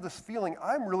they just have this feeling,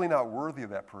 I'm really not worthy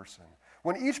of that person.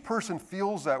 When each person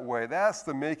feels that way, that's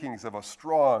the makings of a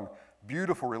strong,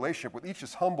 beautiful relationship, with each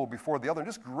is humble before the other and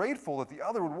just grateful that the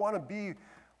other would want to be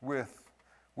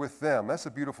with them. That's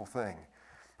a beautiful thing.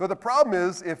 But the problem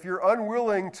is, if you're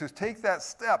unwilling to take that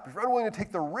step, if you're unwilling to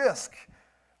take the risk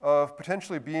of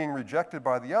potentially being rejected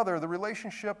by the other, the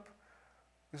relationship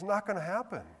is not going to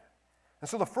happen. And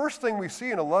so the first thing we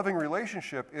see in a loving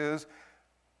relationship is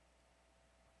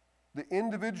the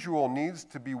individual needs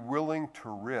to be willing to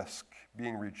risk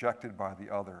being rejected by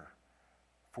the other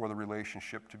for the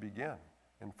relationship to begin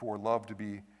and for love to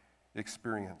be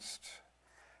experienced.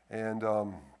 And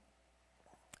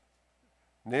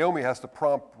Naomi has to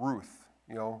prompt Ruth,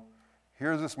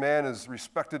 here's this man, is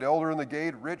respected elder in the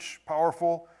gate, rich,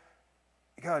 powerful.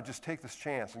 You got to just take this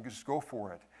chance and just go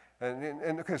for it.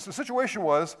 And okay, so the situation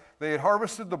was they had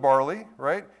harvested the barley,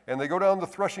 right? And they go down to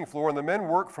the threshing floor, and the men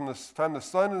work from the time the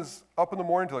sun is up in the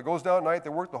morning till it goes down at night. They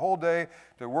work the whole day.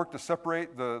 They work to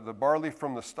separate the barley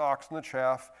from the stalks and the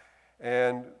chaff.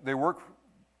 And they work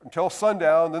until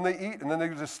sundown, then they eat, and then they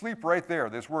just sleep right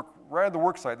there. They just work right at the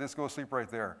work site. They just go to sleep right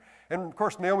there. And of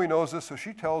course, Naomi knows this, so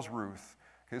she tells Ruth,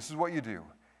 okay, this is what you do.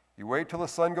 You wait till the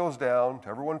sun goes down,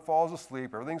 till everyone falls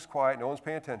asleep, everything's quiet, no one's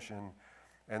paying attention.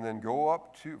 And then go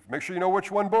up to, make sure you know which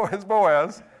one is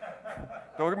Boaz.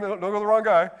 Don't go the wrong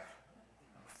guy.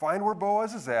 Find where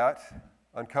Boaz is at,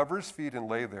 uncover his feet, and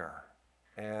lay there.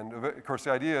 And of course,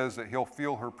 the idea is that he'll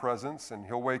feel her presence and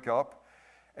he'll wake up.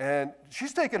 And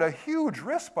she's taking a huge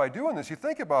risk by doing this. You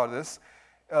think about this.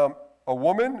 A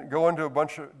woman going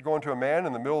to a man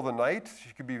in the middle of the night,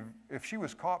 she could be, if she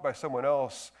was caught by someone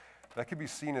else, that could be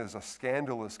seen as a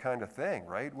scandalous kind of thing,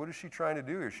 right? What is she trying to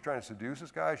do? Is she trying to seduce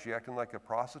this guy? Is she acting like a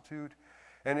prostitute?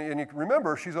 And you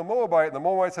remember, she's a Moabite, and the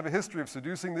Moabites have a history of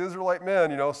seducing the Israelite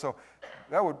men, so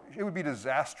it would be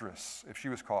disastrous if she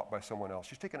was caught by someone else.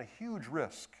 She's taking a huge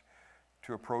risk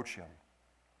to approach him.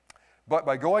 But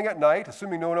by going at night,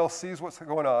 assuming no one else sees what's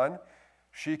going on,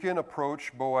 she can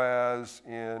approach Boaz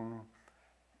in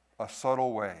a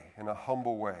subtle way, in a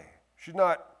humble way. She's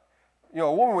not, a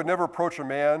woman would never approach a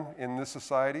man in this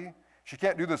society. She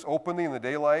can't do this openly in the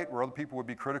daylight where other people would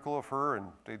be critical of her and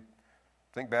they'd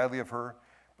think badly of her.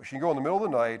 But she can go in the middle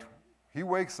of the night, he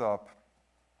wakes up,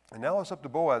 and now it's up to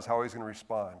Boaz how he's going to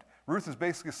respond. Ruth is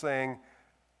basically saying,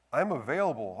 I'm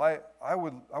available. I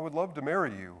would love to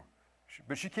marry you.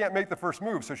 But she can't make the first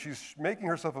move, so she's making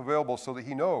herself available so that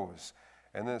he knows.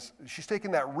 And then she's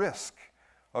taking that risk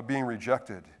of being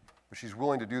rejected, but she's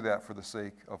willing to do that for the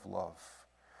sake of love.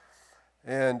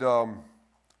 And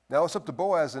now it's up to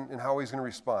Boaz and how he's going to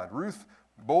respond. Ruth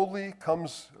boldly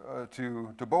comes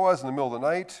to Boaz in the middle of the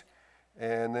night,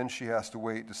 and then she has to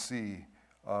wait to see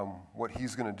what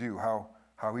he's going to do,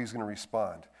 how he's going to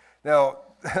respond. Now,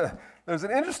 there's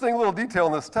an interesting little detail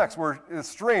in this text where it's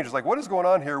strange. It's like, what is going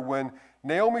on here when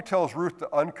Naomi tells Ruth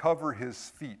to uncover his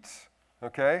feet?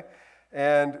 Okay?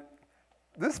 And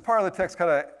this part of the text kind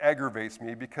of aggravates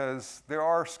me because there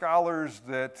are scholars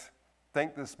that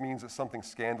think this means that something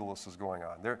scandalous is going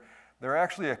on. There are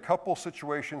actually a couple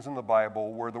situations in the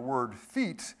Bible where the word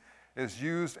feet is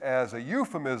used as a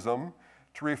euphemism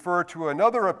to refer to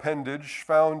another appendage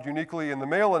found uniquely in the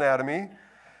male anatomy.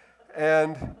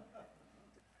 And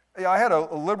I had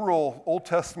a liberal Old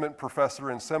Testament professor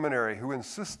in seminary who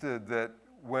insisted that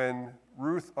when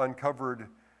Ruth uncovered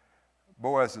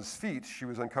Boaz's feet, she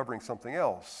was uncovering something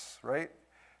else, right?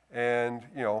 And,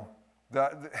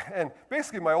 and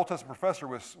basically my Old Testament professor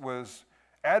was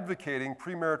advocating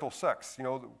premarital sex.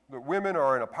 The women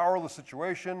are in a powerless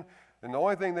situation, and the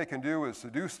only thing they can do is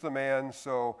seduce the man,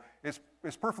 so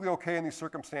it's perfectly okay in these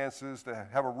circumstances to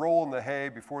have a roll in the hay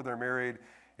before they're married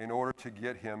in order to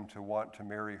get him to want to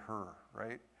marry her,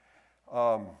 right?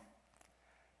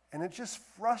 And it just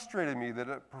frustrated me that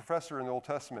a professor in the Old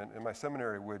Testament in my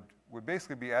seminary would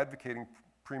basically be advocating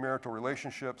premarital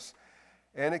relationships,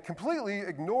 and it completely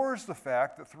ignores the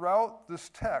fact that throughout this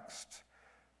text,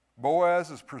 Boaz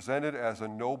is presented as a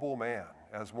noble man,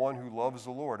 as one who loves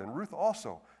the Lord. And Ruth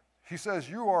also. He says,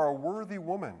 you are a worthy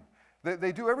woman.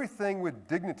 They do everything with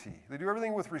dignity. They do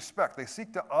everything with respect. They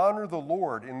seek to honor the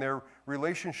Lord in their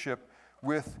relationship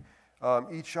with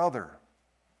each other.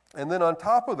 And then on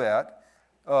top of that,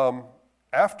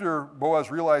 after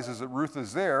Boaz realizes that Ruth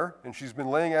is there and she's been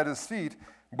laying at his feet,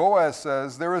 Boaz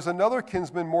says, there is another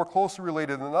kinsman more closely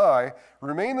related than I.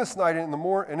 Remain this night, and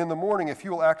in the morning, if he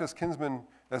will act as kinsman,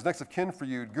 as next of kin for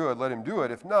you, good, let him do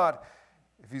it. If not,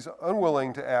 if he's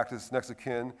unwilling to act as next of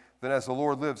kin, then as the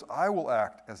Lord lives, I will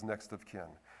act as next of kin.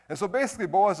 And so basically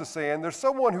Boaz is saying, there's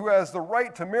someone who has the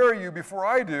right to marry you before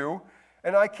I do,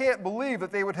 and I can't believe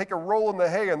that they would take a roll in the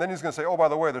hay, and then he's going to say, oh, by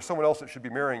the way, there's someone else that should be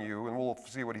marrying you, and we'll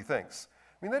see what he thinks.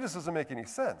 I mean, that just doesn't make any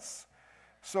sense.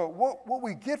 So what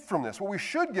we get from this, what we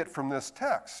should get from this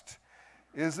text,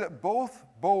 is that both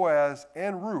Boaz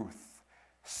and Ruth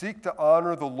seek to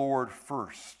honor the Lord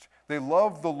first. They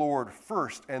love the Lord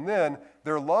first, and then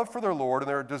their love for their Lord and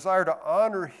their desire to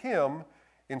honor him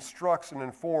instructs and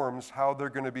informs how they're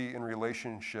going to be in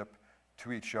relationship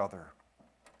to each other.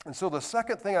 And so the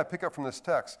second thing I pick up from this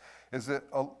text is that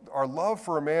our love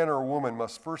for a man or a woman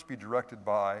must first be directed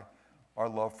by our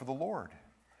love for the Lord.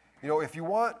 You know, if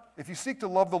you seek to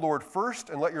love the Lord first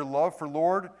and let your love for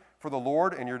the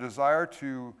Lord and your desire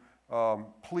to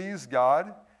please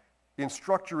God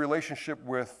instruct your relationship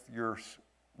with your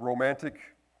romantic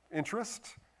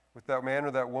interest, with that man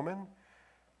or that woman,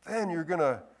 then you're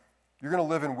gonna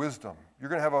live in wisdom. You're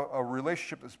gonna have a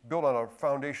relationship that's built on a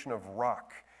foundation of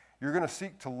rock. You're gonna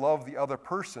seek to love the other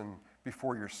person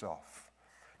before yourself.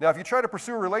 Now, if you try to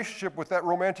pursue a relationship with that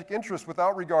romantic interest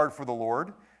without regard for the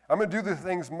Lord, I'm going to do the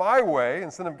things my way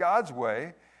instead of God's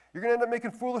way, you're going to end up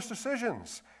making foolish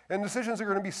decisions. And decisions are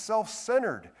going to be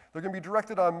self-centered. They're going to be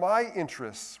directed on my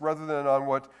interests rather than on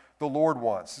what the Lord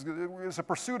wants. It's a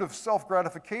pursuit of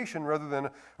self-gratification rather than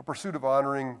a pursuit of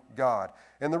honoring God.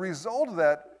 And the result of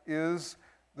that is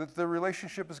that the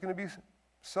relationship is going to be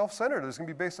self-centered. It's going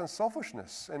to be based on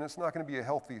selfishness, and it's not going to be a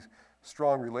healthy,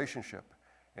 strong relationship.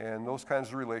 And those kinds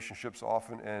of relationships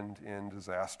often end in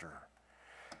disaster.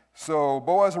 So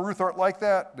Boaz and Ruth aren't like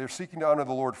that. They're seeking to honor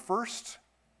the Lord first.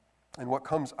 And what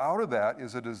comes out of that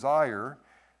is a desire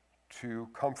to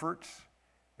comfort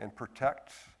and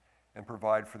protect and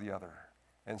provide for the other.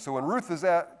 And so when Ruth is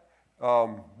at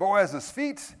Boaz's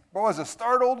feet, Boaz is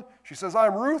startled. She says,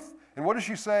 "I'm Ruth." And what does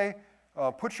she say?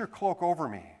 "Put your cloak over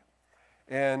me."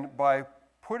 And by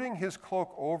putting his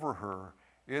cloak over her,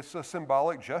 it's a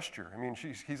symbolic gesture. I mean,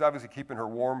 he's obviously keeping her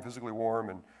warm, physically warm,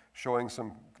 and showing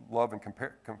some love and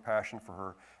compassion for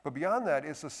her. But beyond that,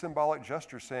 it's a symbolic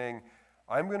gesture saying,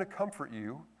 I'm going to comfort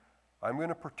you, I'm going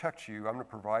to protect you, I'm going to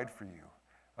provide for you.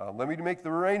 Let me make the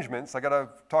arrangements. I got to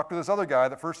talk to this other guy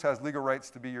that first has legal rights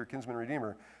to be your kinsman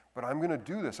redeemer, but I'm going to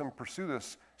do this, I'm going to pursue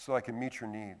this so I can meet your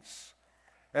needs.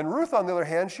 And Ruth, on the other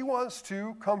hand, she wants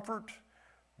to comfort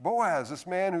Boaz, this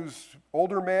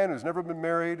older man who's never been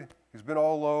married, who's been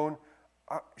all alone.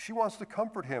 She wants to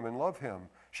comfort him and love him.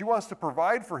 She wants to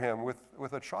provide for him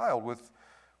with a child, with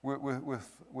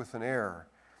an heir.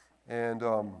 And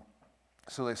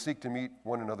so they seek to meet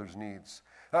one another's needs.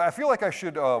 Now, I feel like I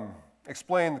should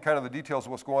explain kind of the details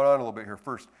of what's going on a little bit here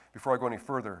first, before I go any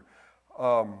further.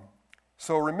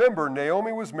 So remember,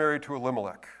 Naomi was married to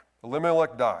Elimelech.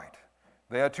 Elimelech died.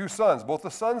 They had 2 sons. Both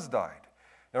the sons died.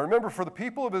 Now remember, for the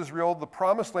people of Israel, the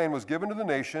promised land was given to the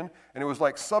nation, and it was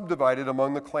like subdivided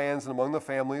among the clans and among the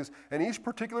families, and each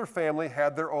particular family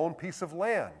had their own piece of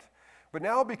land. But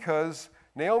now, because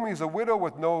Naomi is a widow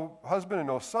with no husband and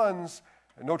no sons,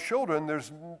 and no children,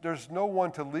 there's no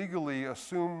one to legally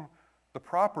assume the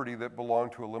property that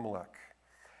belonged to Elimelech.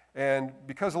 And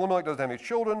because Elimelech doesn't have any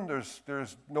children,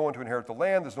 there's no one to inherit the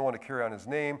land, there's no one to carry on his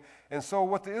name. And so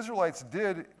what the Israelites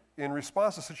did in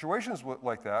response to situations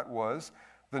like that was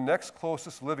the next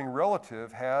closest living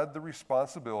relative had the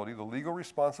responsibility, the legal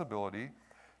responsibility,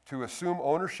 to assume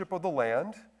ownership of the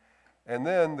land, and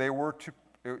then they were to,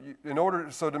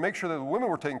 to make sure that the women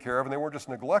were taken care of and they weren't just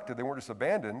neglected, they weren't just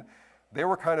abandoned, they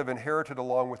were kind of inherited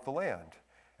along with the land.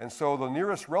 And so the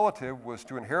nearest relative was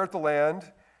to inherit the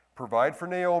land, provide for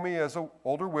Naomi as an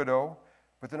older widow,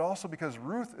 but then also because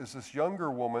Ruth is this younger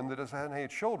woman that doesn't have any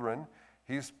children,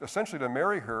 he's essentially to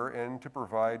marry her and to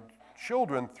provide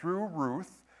children through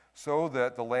Ruth so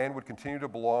that the land would continue to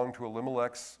belong to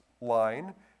Elimelech's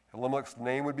line. Elimelech's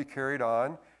name would be carried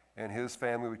on, and his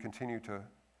family would continue to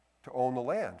own the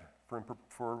land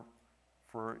for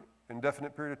an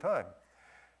indefinite period of time.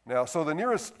 Now, so the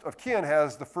nearest of kin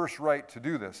has the first right to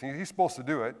do this. He's supposed to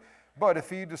do it, but if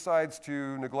he decides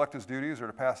to neglect his duties or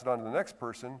to pass it on to the next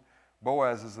person,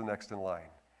 Boaz is the next in line.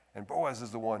 And Boaz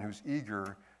is the one who's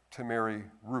eager to marry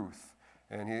Ruth.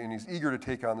 And he's eager to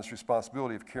take on this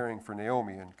responsibility of caring for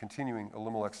Naomi and continuing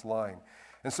Elimelech's line.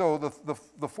 And so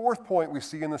the fourth point we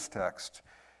see in this text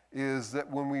is that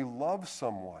when we love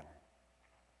someone,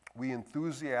 we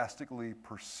enthusiastically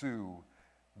pursue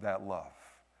that love.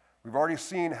 We've already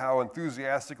seen how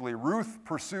enthusiastically Ruth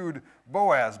pursued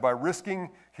Boaz by risking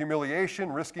humiliation,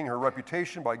 risking her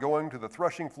reputation, by going to the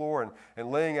threshing floor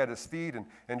and laying at his feet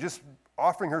and just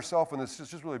offering herself in this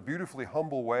just really beautifully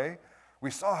humble way. We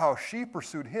saw how she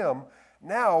pursued him.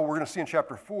 Now we're going to see in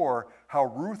chapter 4 how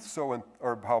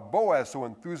how Boaz so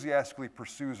enthusiastically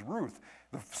pursues Ruth.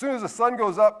 As soon as the sun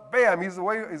goes up, bam, he's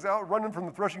out running from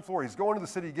the threshing floor. He's going to the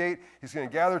city gate. He's going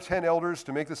to gather 10 elders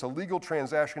to make this a legal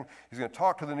transaction. He's going to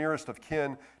talk to the nearest of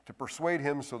kin to persuade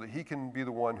him so that he can be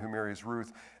the one who marries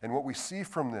Ruth. And what we see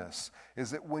from this is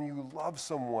that when you love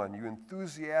someone, you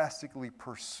enthusiastically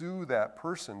pursue that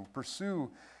person,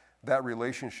 pursue that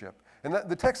relationship. And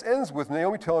the text ends with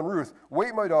Naomi telling Ruth,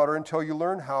 "Wait, my daughter, until you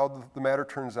learn how the matter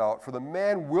turns out, for the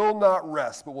man will not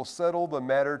rest, but will settle the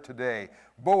matter today."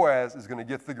 Boaz is going to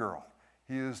get the girl.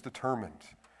 He is determined.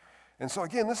 And so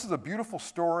again, this is a beautiful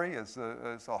story. It's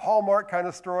a Hallmark kind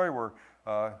of story where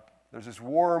there's this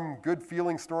warm, good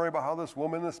feeling story about how this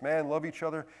woman and this man love each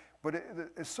other. But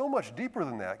it's so much deeper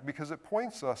than that because it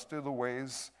points us to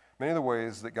many of the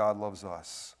ways that God loves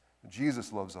us, that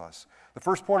Jesus loves us. The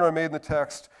first point I made in the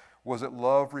text was that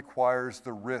love requires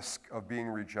the risk of being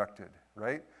rejected,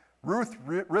 right? Ruth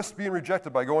risked being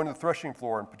rejected by going to the threshing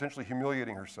floor and potentially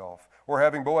humiliating herself, or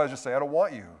having Boaz just say, I don't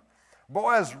want you.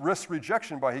 Boaz risks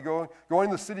rejection by going to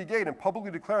the city gate and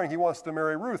publicly declaring he wants to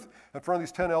marry Ruth in front of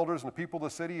these 10 elders and the people of the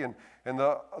city, and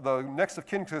the next of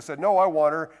kin could have said, no, I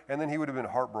want her, and then he would have been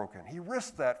heartbroken. He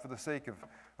risked that for the sake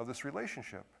of this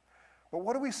relationship. But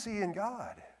what do we see in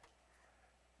God?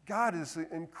 God is an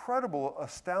incredible,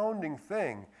 astounding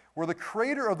thing where the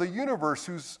creator of the universe,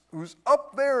 who's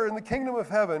up there in the kingdom of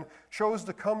heaven, chose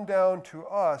to come down to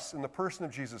us in the person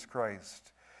of Jesus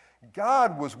Christ.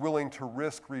 God was willing to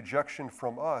risk rejection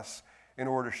from us in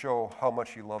order to show how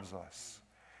much he loves us.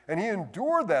 And he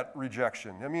endured that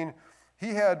rejection. I mean, he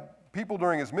had people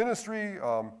during his ministry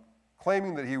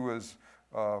claiming that he was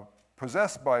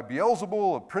possessed by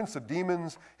Beelzebul, a prince of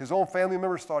demons. His own family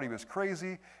members thought he was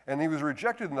crazy, and he was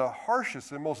rejected in the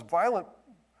harshest and most violent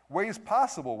ways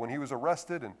possible when he was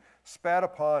arrested and spat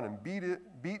upon and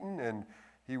beaten, and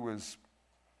he was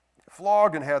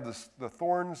flogged and had the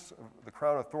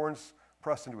crown of thorns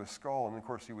pressed into his skull, and of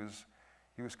course he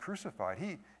was crucified.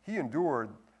 He endured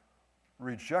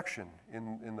rejection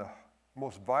in the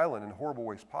most violent and horrible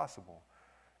ways possible.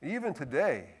 Even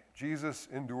today, Jesus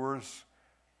endures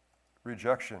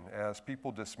rejection as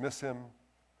people dismiss him,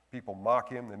 people mock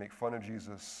him, they make fun of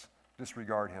Jesus,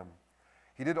 disregard him.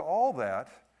 He did all that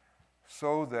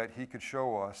so that he could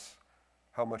show us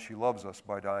how much he loves us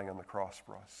by dying on the cross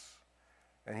for us.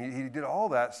 And he did all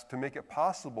that to make it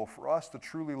possible for us to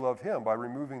truly love him by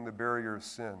removing the barrier of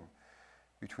sin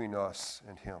between us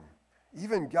and him.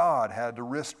 Even God had to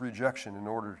risk rejection in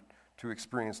order to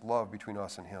experience love between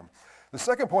us and him. The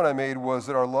second point I made was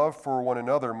that our love for one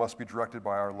another must be directed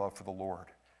by our love for the Lord,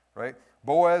 right?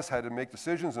 Boaz had to make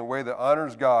decisions in a way that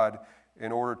honors God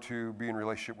in order to be in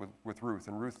relationship with Ruth,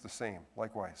 and Ruth the same,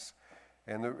 likewise.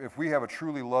 And if we have a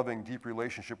truly loving, deep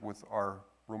relationship with our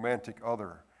romantic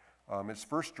other, it's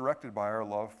first directed by our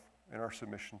love and our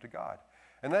submission to God.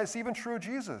 And that's even true of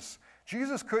Jesus.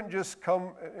 Jesus couldn't just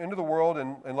come into the world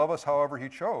and love us however he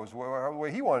chose, the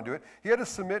way he wanted to do it. He had to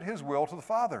submit his will to the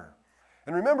Father.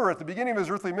 And remember, at the beginning of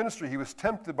his earthly ministry, he was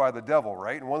tempted by the devil,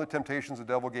 right? And one of the temptations the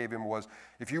devil gave him was,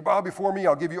 if you bow before me,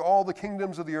 I'll give you all the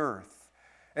kingdoms of the earth.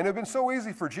 And it had been so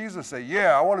easy for Jesus to say,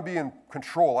 yeah, I want to be in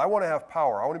control. I want to have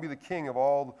power. I want to be the king of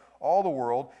all the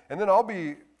world. And then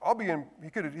he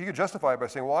could justify it by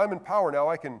saying, well, I'm in power now.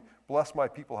 I can bless my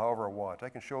people however I want. I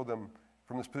can show them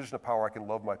from this position of power, I can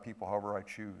love my people however I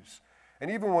choose. And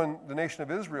even when the nation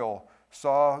of Israel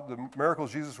saw the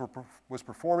miracles Jesus was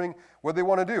performing, what did they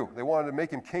want to do? They wanted to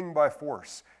make him king by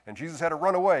force. And Jesus had to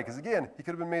run away because, again, he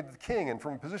could have been made the king. And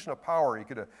from a position of power, he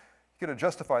could have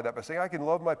justified that by saying, I can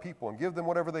love my people and give them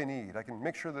whatever they need. I can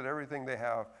make sure that everything they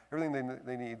have, everything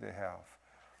they need, they have.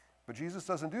 But Jesus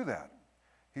doesn't do that.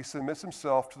 He submits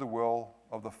himself to the will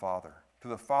of the Father, to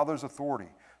the Father's authority,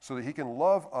 so that he can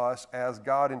love us as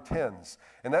God intends.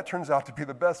 And that turns out to be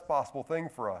the best possible thing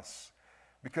for us.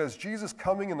 Because Jesus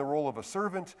coming in the role of a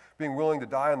servant, being willing to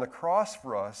die on the cross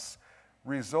for us,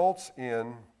 results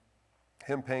in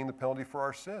him paying the penalty for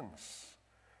our sins.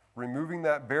 Removing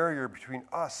that barrier between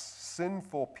us,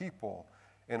 sinful people,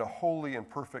 and a holy and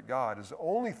perfect God is the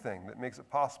only thing that makes it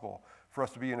possible for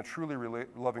us to be in a truly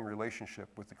loving relationship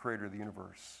with the creator of the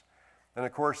universe. And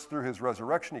of course, through his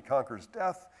resurrection, he conquers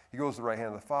death. He goes to the right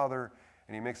hand of the Father,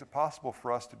 and he makes it possible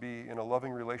for us to be in a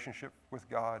loving relationship with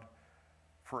God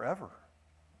forever,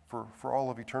 for all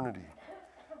of eternity.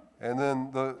 And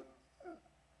then the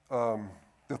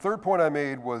third point I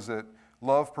made was that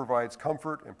love provides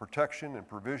comfort and protection and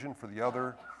provision for the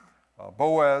other.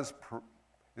 Boaz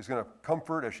is going to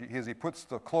comfort as he puts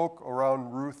the cloak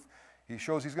around Ruth. He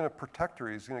shows he's going to protect her.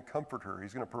 He's going to comfort her.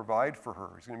 He's going to provide for her.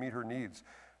 He's going to meet her needs.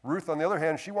 Ruth, on the other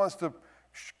hand, she wants to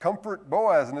comfort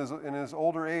Boaz in his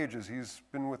older age as he's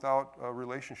been without a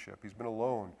relationship. He's been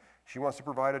alone. She wants to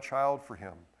provide a child for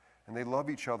him. And they love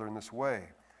each other in this way.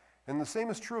 And the same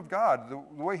is true of God, the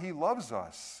way he loves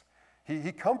us.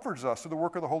 He comforts us through the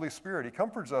work of the Holy Spirit. He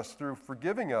comforts us through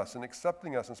forgiving us and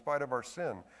accepting us in spite of our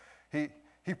sin.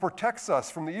 He protects us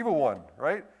from the evil one,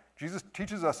 right? Jesus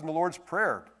teaches us in the Lord's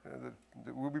Prayer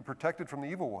that we'll be protected from the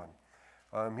evil one.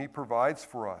 He provides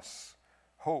for us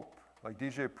hope, like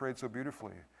DJ prayed so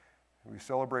beautifully. We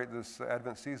celebrate this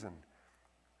Advent season.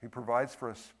 He provides for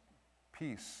us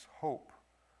peace, hope,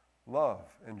 love,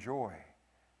 and joy.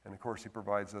 And of course, he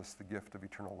provides us the gift of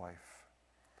eternal life.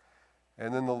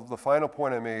 And then the final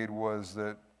point I made was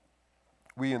that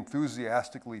we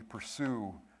enthusiastically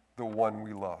pursue the one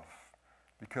we love.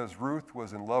 Because Ruth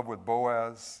was in love with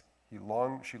Boaz, she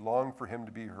longed for him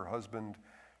to be her husband.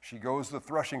 She goes to the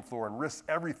threshing floor and risks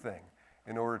everything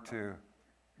in order to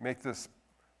make this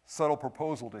subtle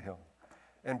proposal to him.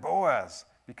 And Boaz,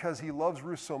 because he loves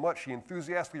Ruth so much, he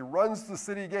enthusiastically runs to the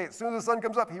city gate. As soon as the sun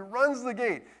comes up, he runs to the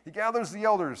gate. He gathers the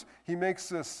elders. He makes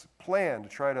this plan to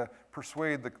try to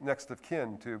persuade the next of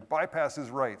kin to bypass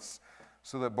his rights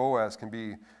so that Boaz can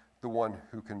be the one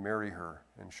who can marry her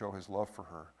and show his love for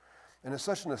her. And it's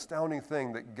such an astounding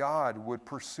thing that God would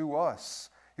pursue us.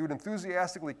 He would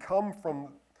enthusiastically come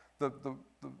from the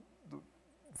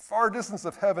far distance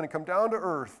of heaven and come down to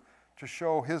earth to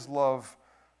show his love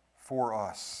for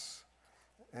us.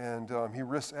 And he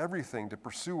risks everything to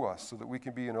pursue us so that we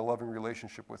can be in a loving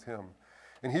relationship with him.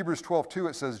 In Hebrews 12:2,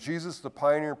 it says, Jesus, the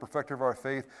pioneer and perfecter of our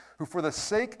faith, who for the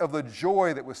sake of the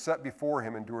joy that was set before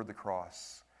him endured the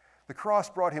cross. The cross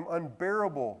brought him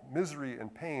unbearable misery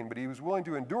and pain, but he was willing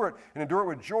to endure it and endure it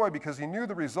with joy because he knew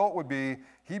the result would be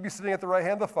he'd be sitting at the right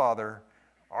hand of the Father.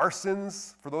 Our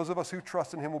sins, for those of us who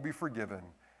trust in him, will be forgiven,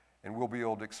 and we'll be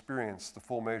able to experience the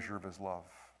full measure of his love.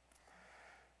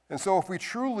 And so if we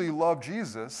truly love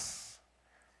Jesus,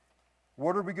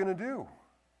 what are we going to do?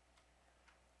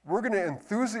 We're going to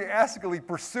enthusiastically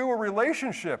pursue a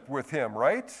relationship with him,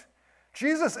 right?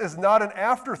 Jesus is not an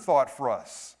afterthought for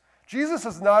us. Jesus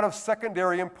is not of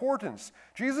secondary importance.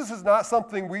 Jesus is not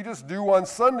something we just do on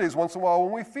Sundays once in a while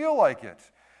when we feel like it.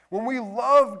 When we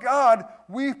love God,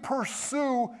 we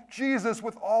pursue Jesus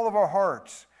with all of our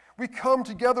hearts. We come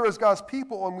together as God's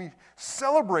people and we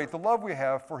celebrate the love we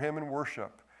have for him in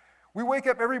worship. We wake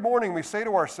up every morning, we say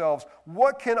to ourselves,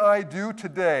 what can I do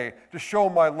today to show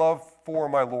my love for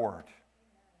my Lord?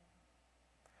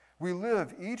 We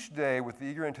live each day with the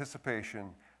eager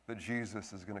anticipation that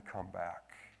Jesus is going to come back.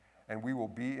 And we will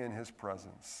be in his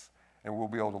presence, and we'll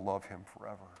be able to love him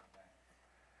forever.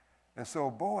 And so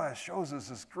Boaz shows us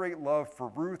this great love for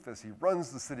Ruth as he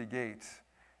runs the city gate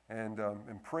and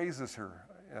praises her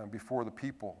before the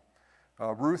people.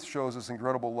 Ruth shows us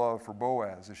incredible love for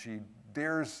Boaz as she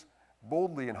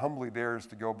boldly and humbly dares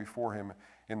to go before him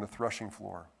in the threshing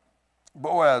floor.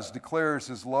 Boaz declares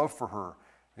his love for her.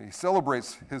 He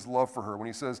celebrates his love for her when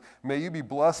he says, may you be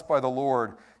blessed by the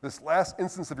Lord. This last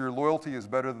instance of your loyalty is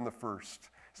better than the first.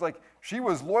 It's like she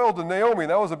was loyal to Naomi.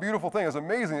 That was a beautiful thing. It was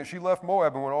amazing that she left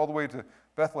Moab and went all the way to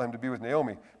Bethlehem to be with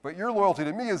Naomi. But your loyalty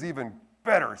to me is even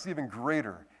better. It's even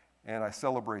greater. And I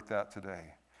celebrate that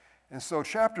today. And so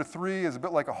chapter 3 is a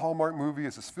bit like a Hallmark movie.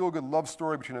 It's this feel-good love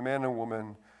story between a man and a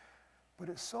woman. But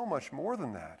it's so much more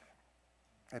than that.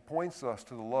 It points us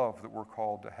to the love that we're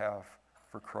called to have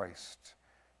for Christ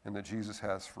and that Jesus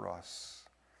has for us.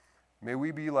 May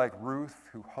we be like Ruth,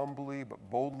 who humbly but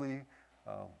boldly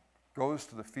goes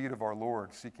to the feet of our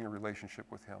Lord, seeking a relationship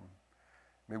with him.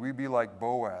 May we be like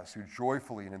Boaz, who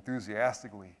joyfully and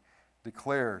enthusiastically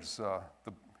declares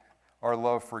our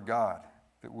love for God,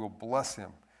 that we'll bless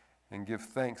him and give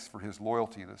thanks for his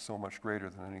loyalty that's so much greater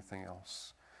than anything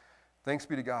else. Thanks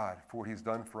be to God for what he's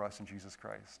done for us in Jesus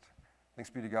Christ. Thanks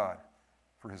be to God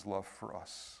for his love for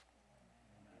us.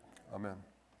 Amen.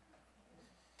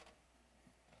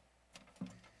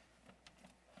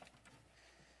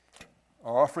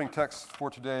 Our offering text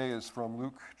for today is from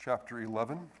Luke chapter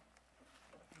 11.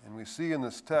 And we see in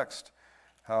this text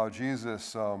how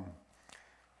Jesus,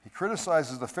 he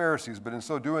criticizes the Pharisees, but in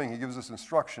so doing, he gives us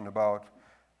instruction about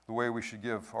the way we should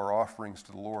give our offerings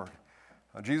to the Lord.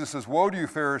 Jesus says, woe to you,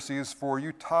 Pharisees, for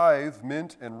you tithe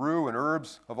mint and rue and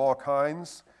herbs of all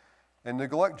kinds, and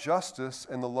neglect justice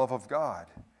and the love of God.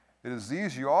 It is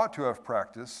these you ought to have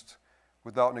practiced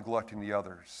without neglecting the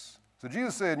others. So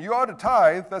Jesus said, you ought to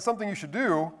tithe, that's something you should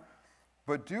do,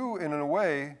 but do it in a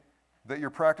way that you're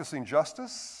practicing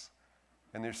justice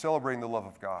and you're celebrating the love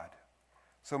of God.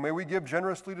 So may we give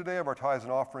generously today of our tithes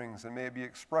and offerings, and may it be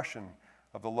expression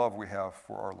of the love we have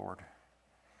for our Lord.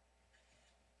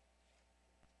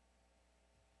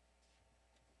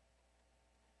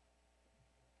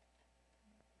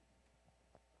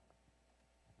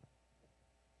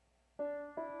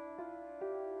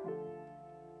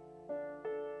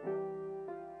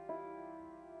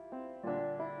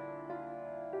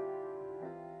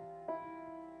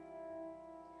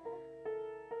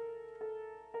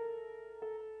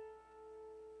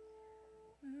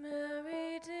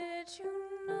 Mary, did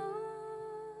you know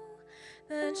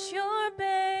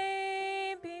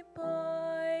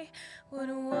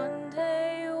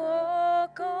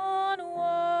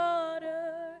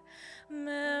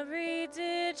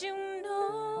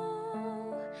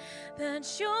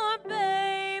that your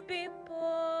baby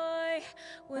boy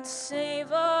would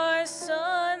save our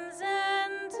sons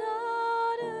and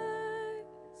daughters.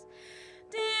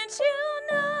 Did you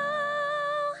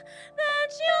know that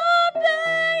your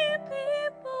baby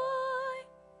boy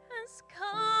has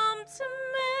come to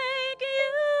make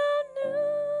you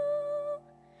new?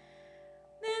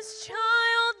 This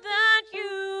child that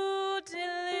you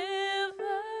delivered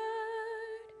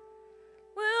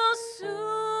will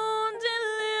soon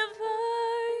deliver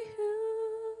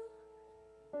you.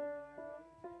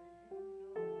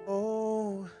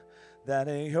 Oh, that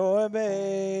your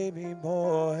baby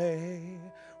boy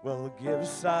will give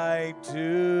sight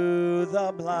to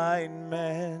the blind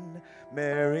man.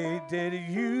 Mary, did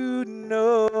you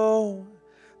know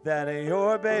that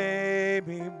your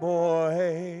baby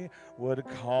boy would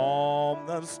calm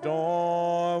the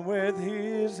storm with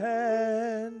his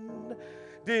hand?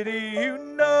 Did you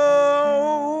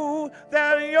know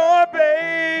that your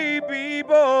baby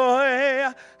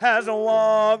boy has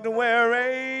walked where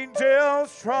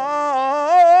angels trod?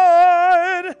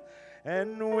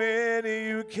 And when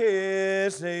you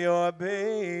kiss your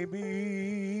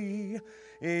baby,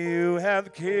 you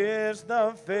have kissed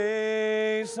the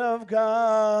face of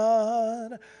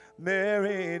God.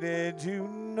 Mary, did you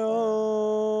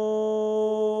know?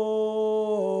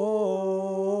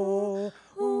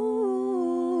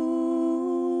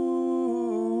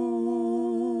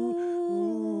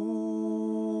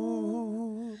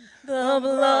 The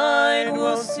blind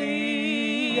will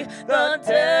see, the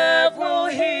deaf will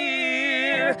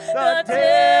hear, the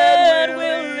dead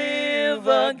will live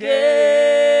again.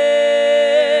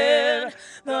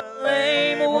 The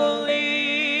lame will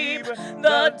leap,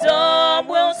 the dumb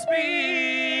will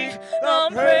speak, the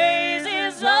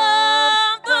praises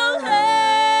of the Lamb.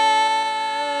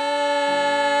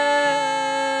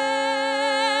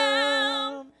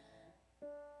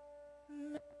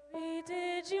 Mary,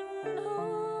 did you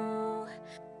know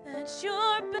that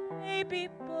your baby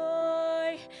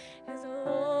boy is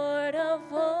Lord of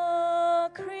all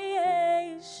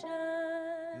creation?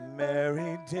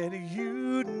 Mary, did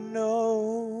you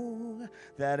know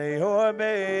that your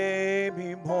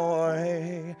baby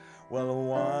boy will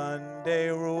one day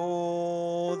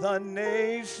rule the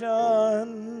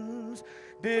nations?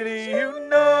 Did you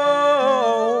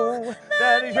know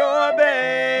that your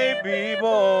baby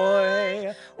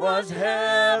boy was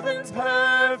heaven's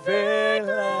perfect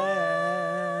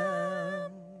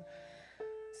lamb?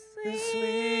 The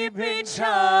sleeping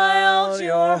child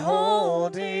you're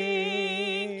holding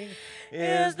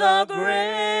is the great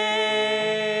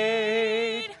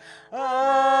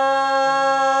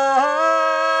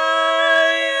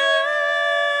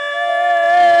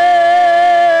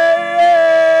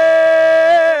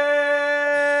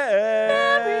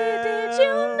Mary, did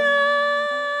you know?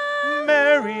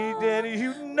 Mary, did you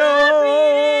know? Mary,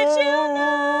 did you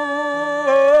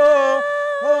know?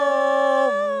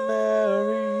 Oh,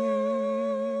 Mary,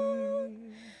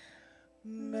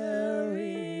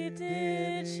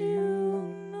 Did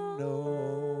you know?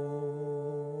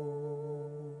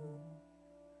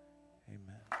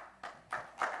 Amen.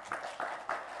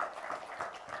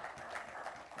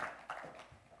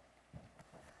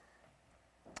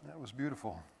 That was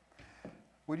beautiful.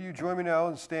 Would you join me now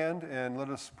and stand and let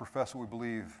us profess what we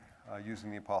believe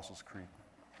using the Apostles' Creed?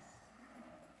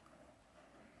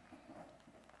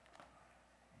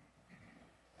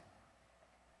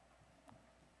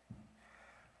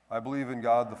 I believe in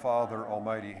God the Father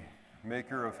Almighty,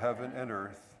 maker of heaven and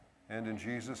earth, and in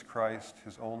Jesus Christ,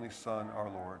 his only Son, our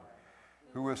Lord,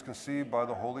 who was conceived by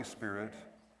the Holy Spirit,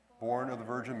 born of the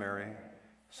Virgin Mary,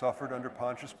 suffered under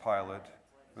Pontius Pilate,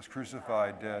 was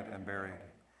crucified, dead, and buried.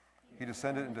 He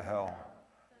descended into hell.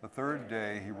 The third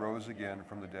day he rose again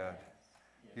from the dead.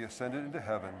 He ascended into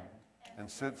heaven and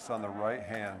sits on the right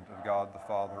hand of God the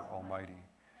Father Almighty.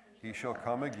 He shall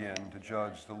come again to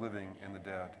judge the living and the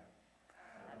dead.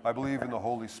 I believe in the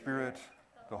Holy Spirit,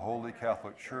 the Holy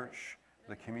Catholic Church,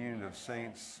 the communion of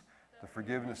saints, the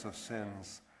forgiveness of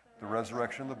sins, the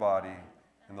resurrection of the body,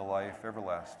 and the life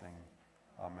everlasting.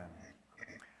 Amen.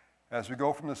 As we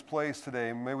go from this place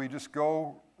today, may we just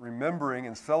go remembering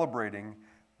and celebrating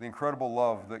the incredible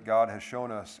love that God has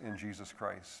shown us in Jesus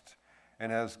Christ.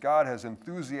 And as God has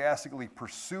enthusiastically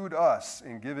pursued us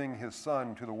in giving his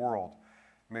Son to the world,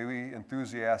 may we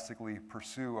enthusiastically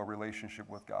pursue a relationship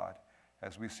with God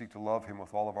as we seek to love him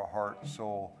with all of our heart,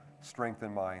 soul, strength,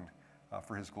 and mind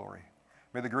for his glory.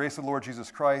 May the grace of the Lord Jesus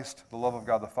Christ, the love of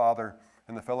God the Father,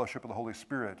 and the fellowship of the Holy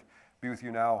Spirit be with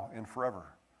you now and forever.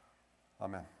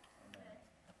 Amen.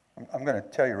 I'm going to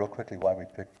tell you real quickly why we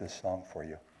picked this song for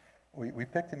you. We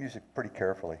picked the music pretty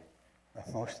carefully.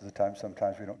 Most of the time,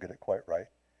 sometimes we don't get it quite right.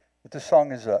 But this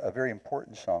song is a very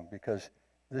important song because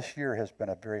this year has been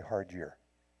a very hard year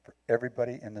for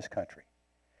everybody in this country.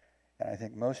 And I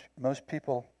think most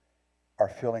people are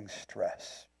feeling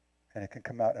stress. And it can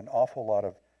come out in an awful lot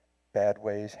of bad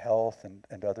ways, health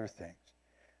and other things.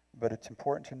 But it's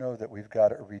important to know that we've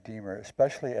got a Redeemer,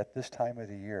 especially at this time of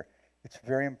the year. It's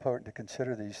very important to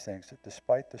consider these things, that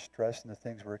despite the stress and the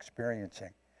things we're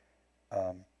experiencing,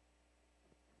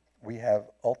 we have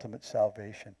ultimate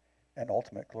salvation and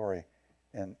ultimate glory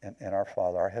in our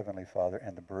Father, our Heavenly Father,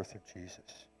 and the birth of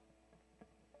Jesus.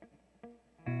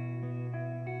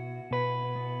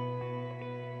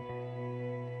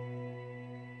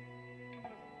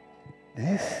 Do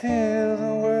you feel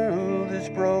the world is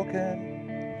broken?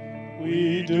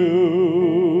 We do.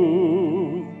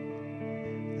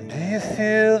 Do you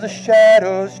feel the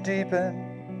shadows deepen?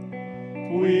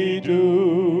 We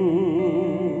do.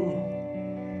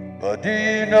 But do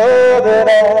you know that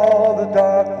all the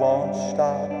dark won't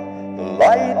stop the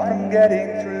light from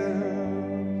getting through?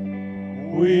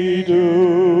 We do.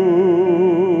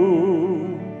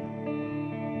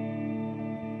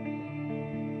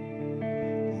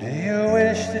 Do you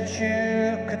wish that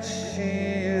you could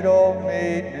see it all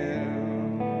made new?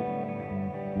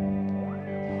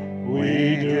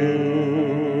 We do.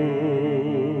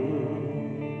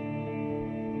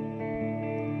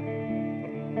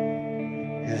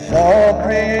 Is all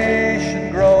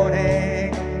creation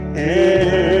groaning? It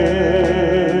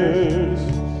is.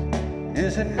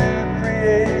 Is a new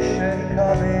creation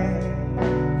coming?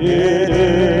 It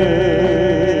is.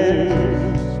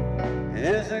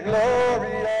 Is the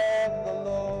glory of the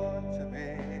Lord to be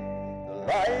the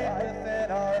light within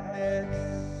our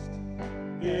midst?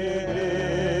 It is.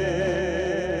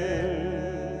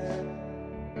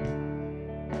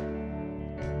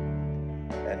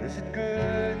 And is it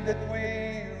good that we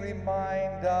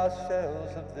remind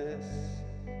ourselves of this?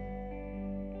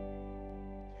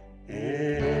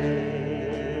 It is.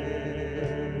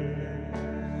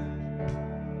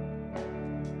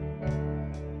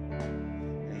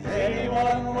 Is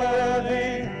anyone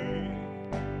worthy?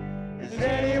 Is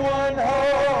anyone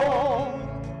home?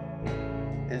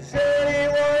 Is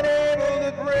anyone able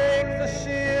to break the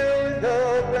seal and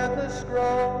open the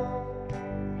scroll?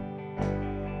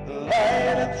 The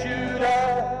Lion of Judah,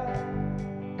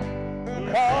 who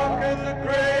conquered the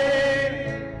grave,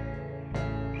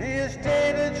 he is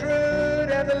David's root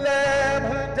and the Lamb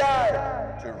who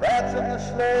died to ransom the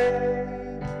slave.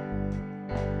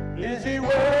 Is he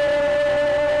worthy?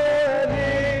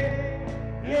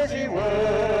 Is he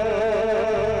worthy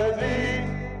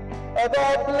of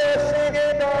all blessing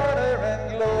and honor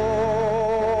and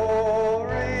glory?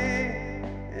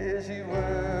 Is he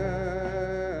worthy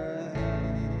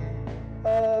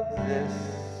of this?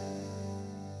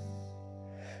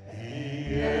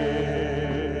 He is.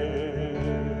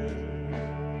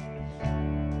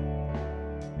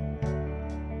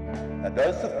 And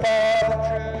does the Father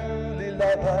truly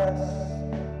love us?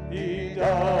 He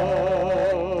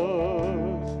does.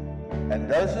 And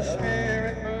does the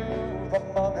Spirit move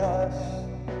among us?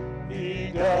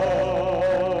 He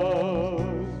does.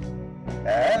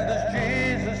 And does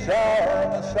Jesus, our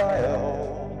Messiah,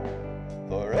 hold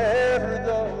forever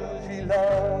those he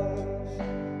loves?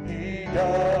 He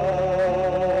does.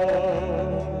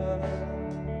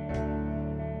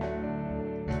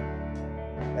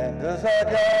 And does our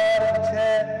God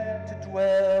intend to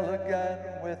dwell again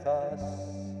with us?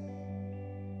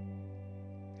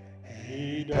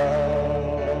 He does.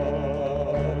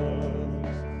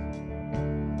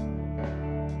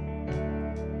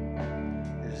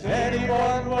 Is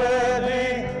anyone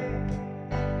worthy?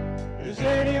 Is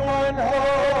anyone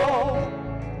whole?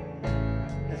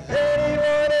 Is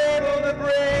anyone able to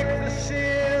break the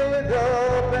seal and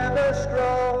open the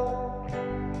scroll?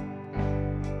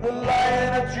 The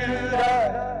Lion of Judah,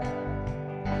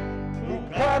 who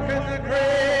conquered the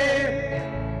grave,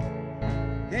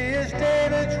 he is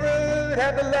David's root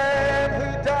and the Lamb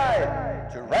who died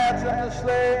to ransom the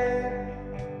slave.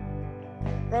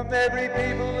 From every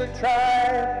people and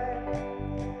tribe,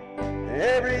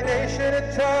 every nation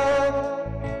and tongue,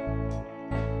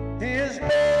 he is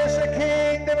made us a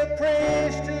kingdom of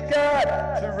priest to God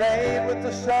to reign with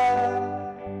the Son.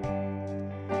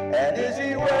 And is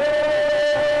he worthy?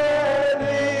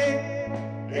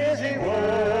 Is he worthy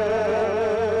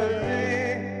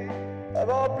of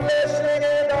all blessing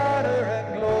and honor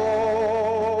and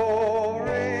glory?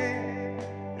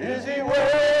 Is he worthy?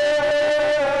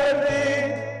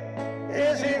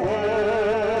 Is he worthy?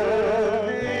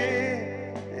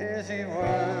 Is he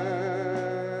worthy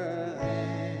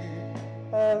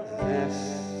of this?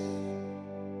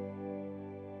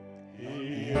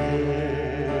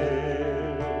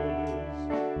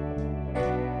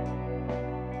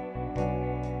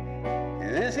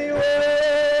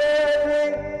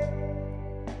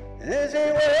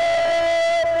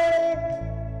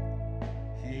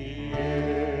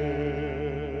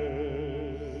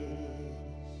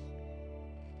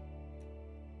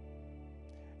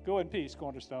 peace,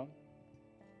 Cornerstone.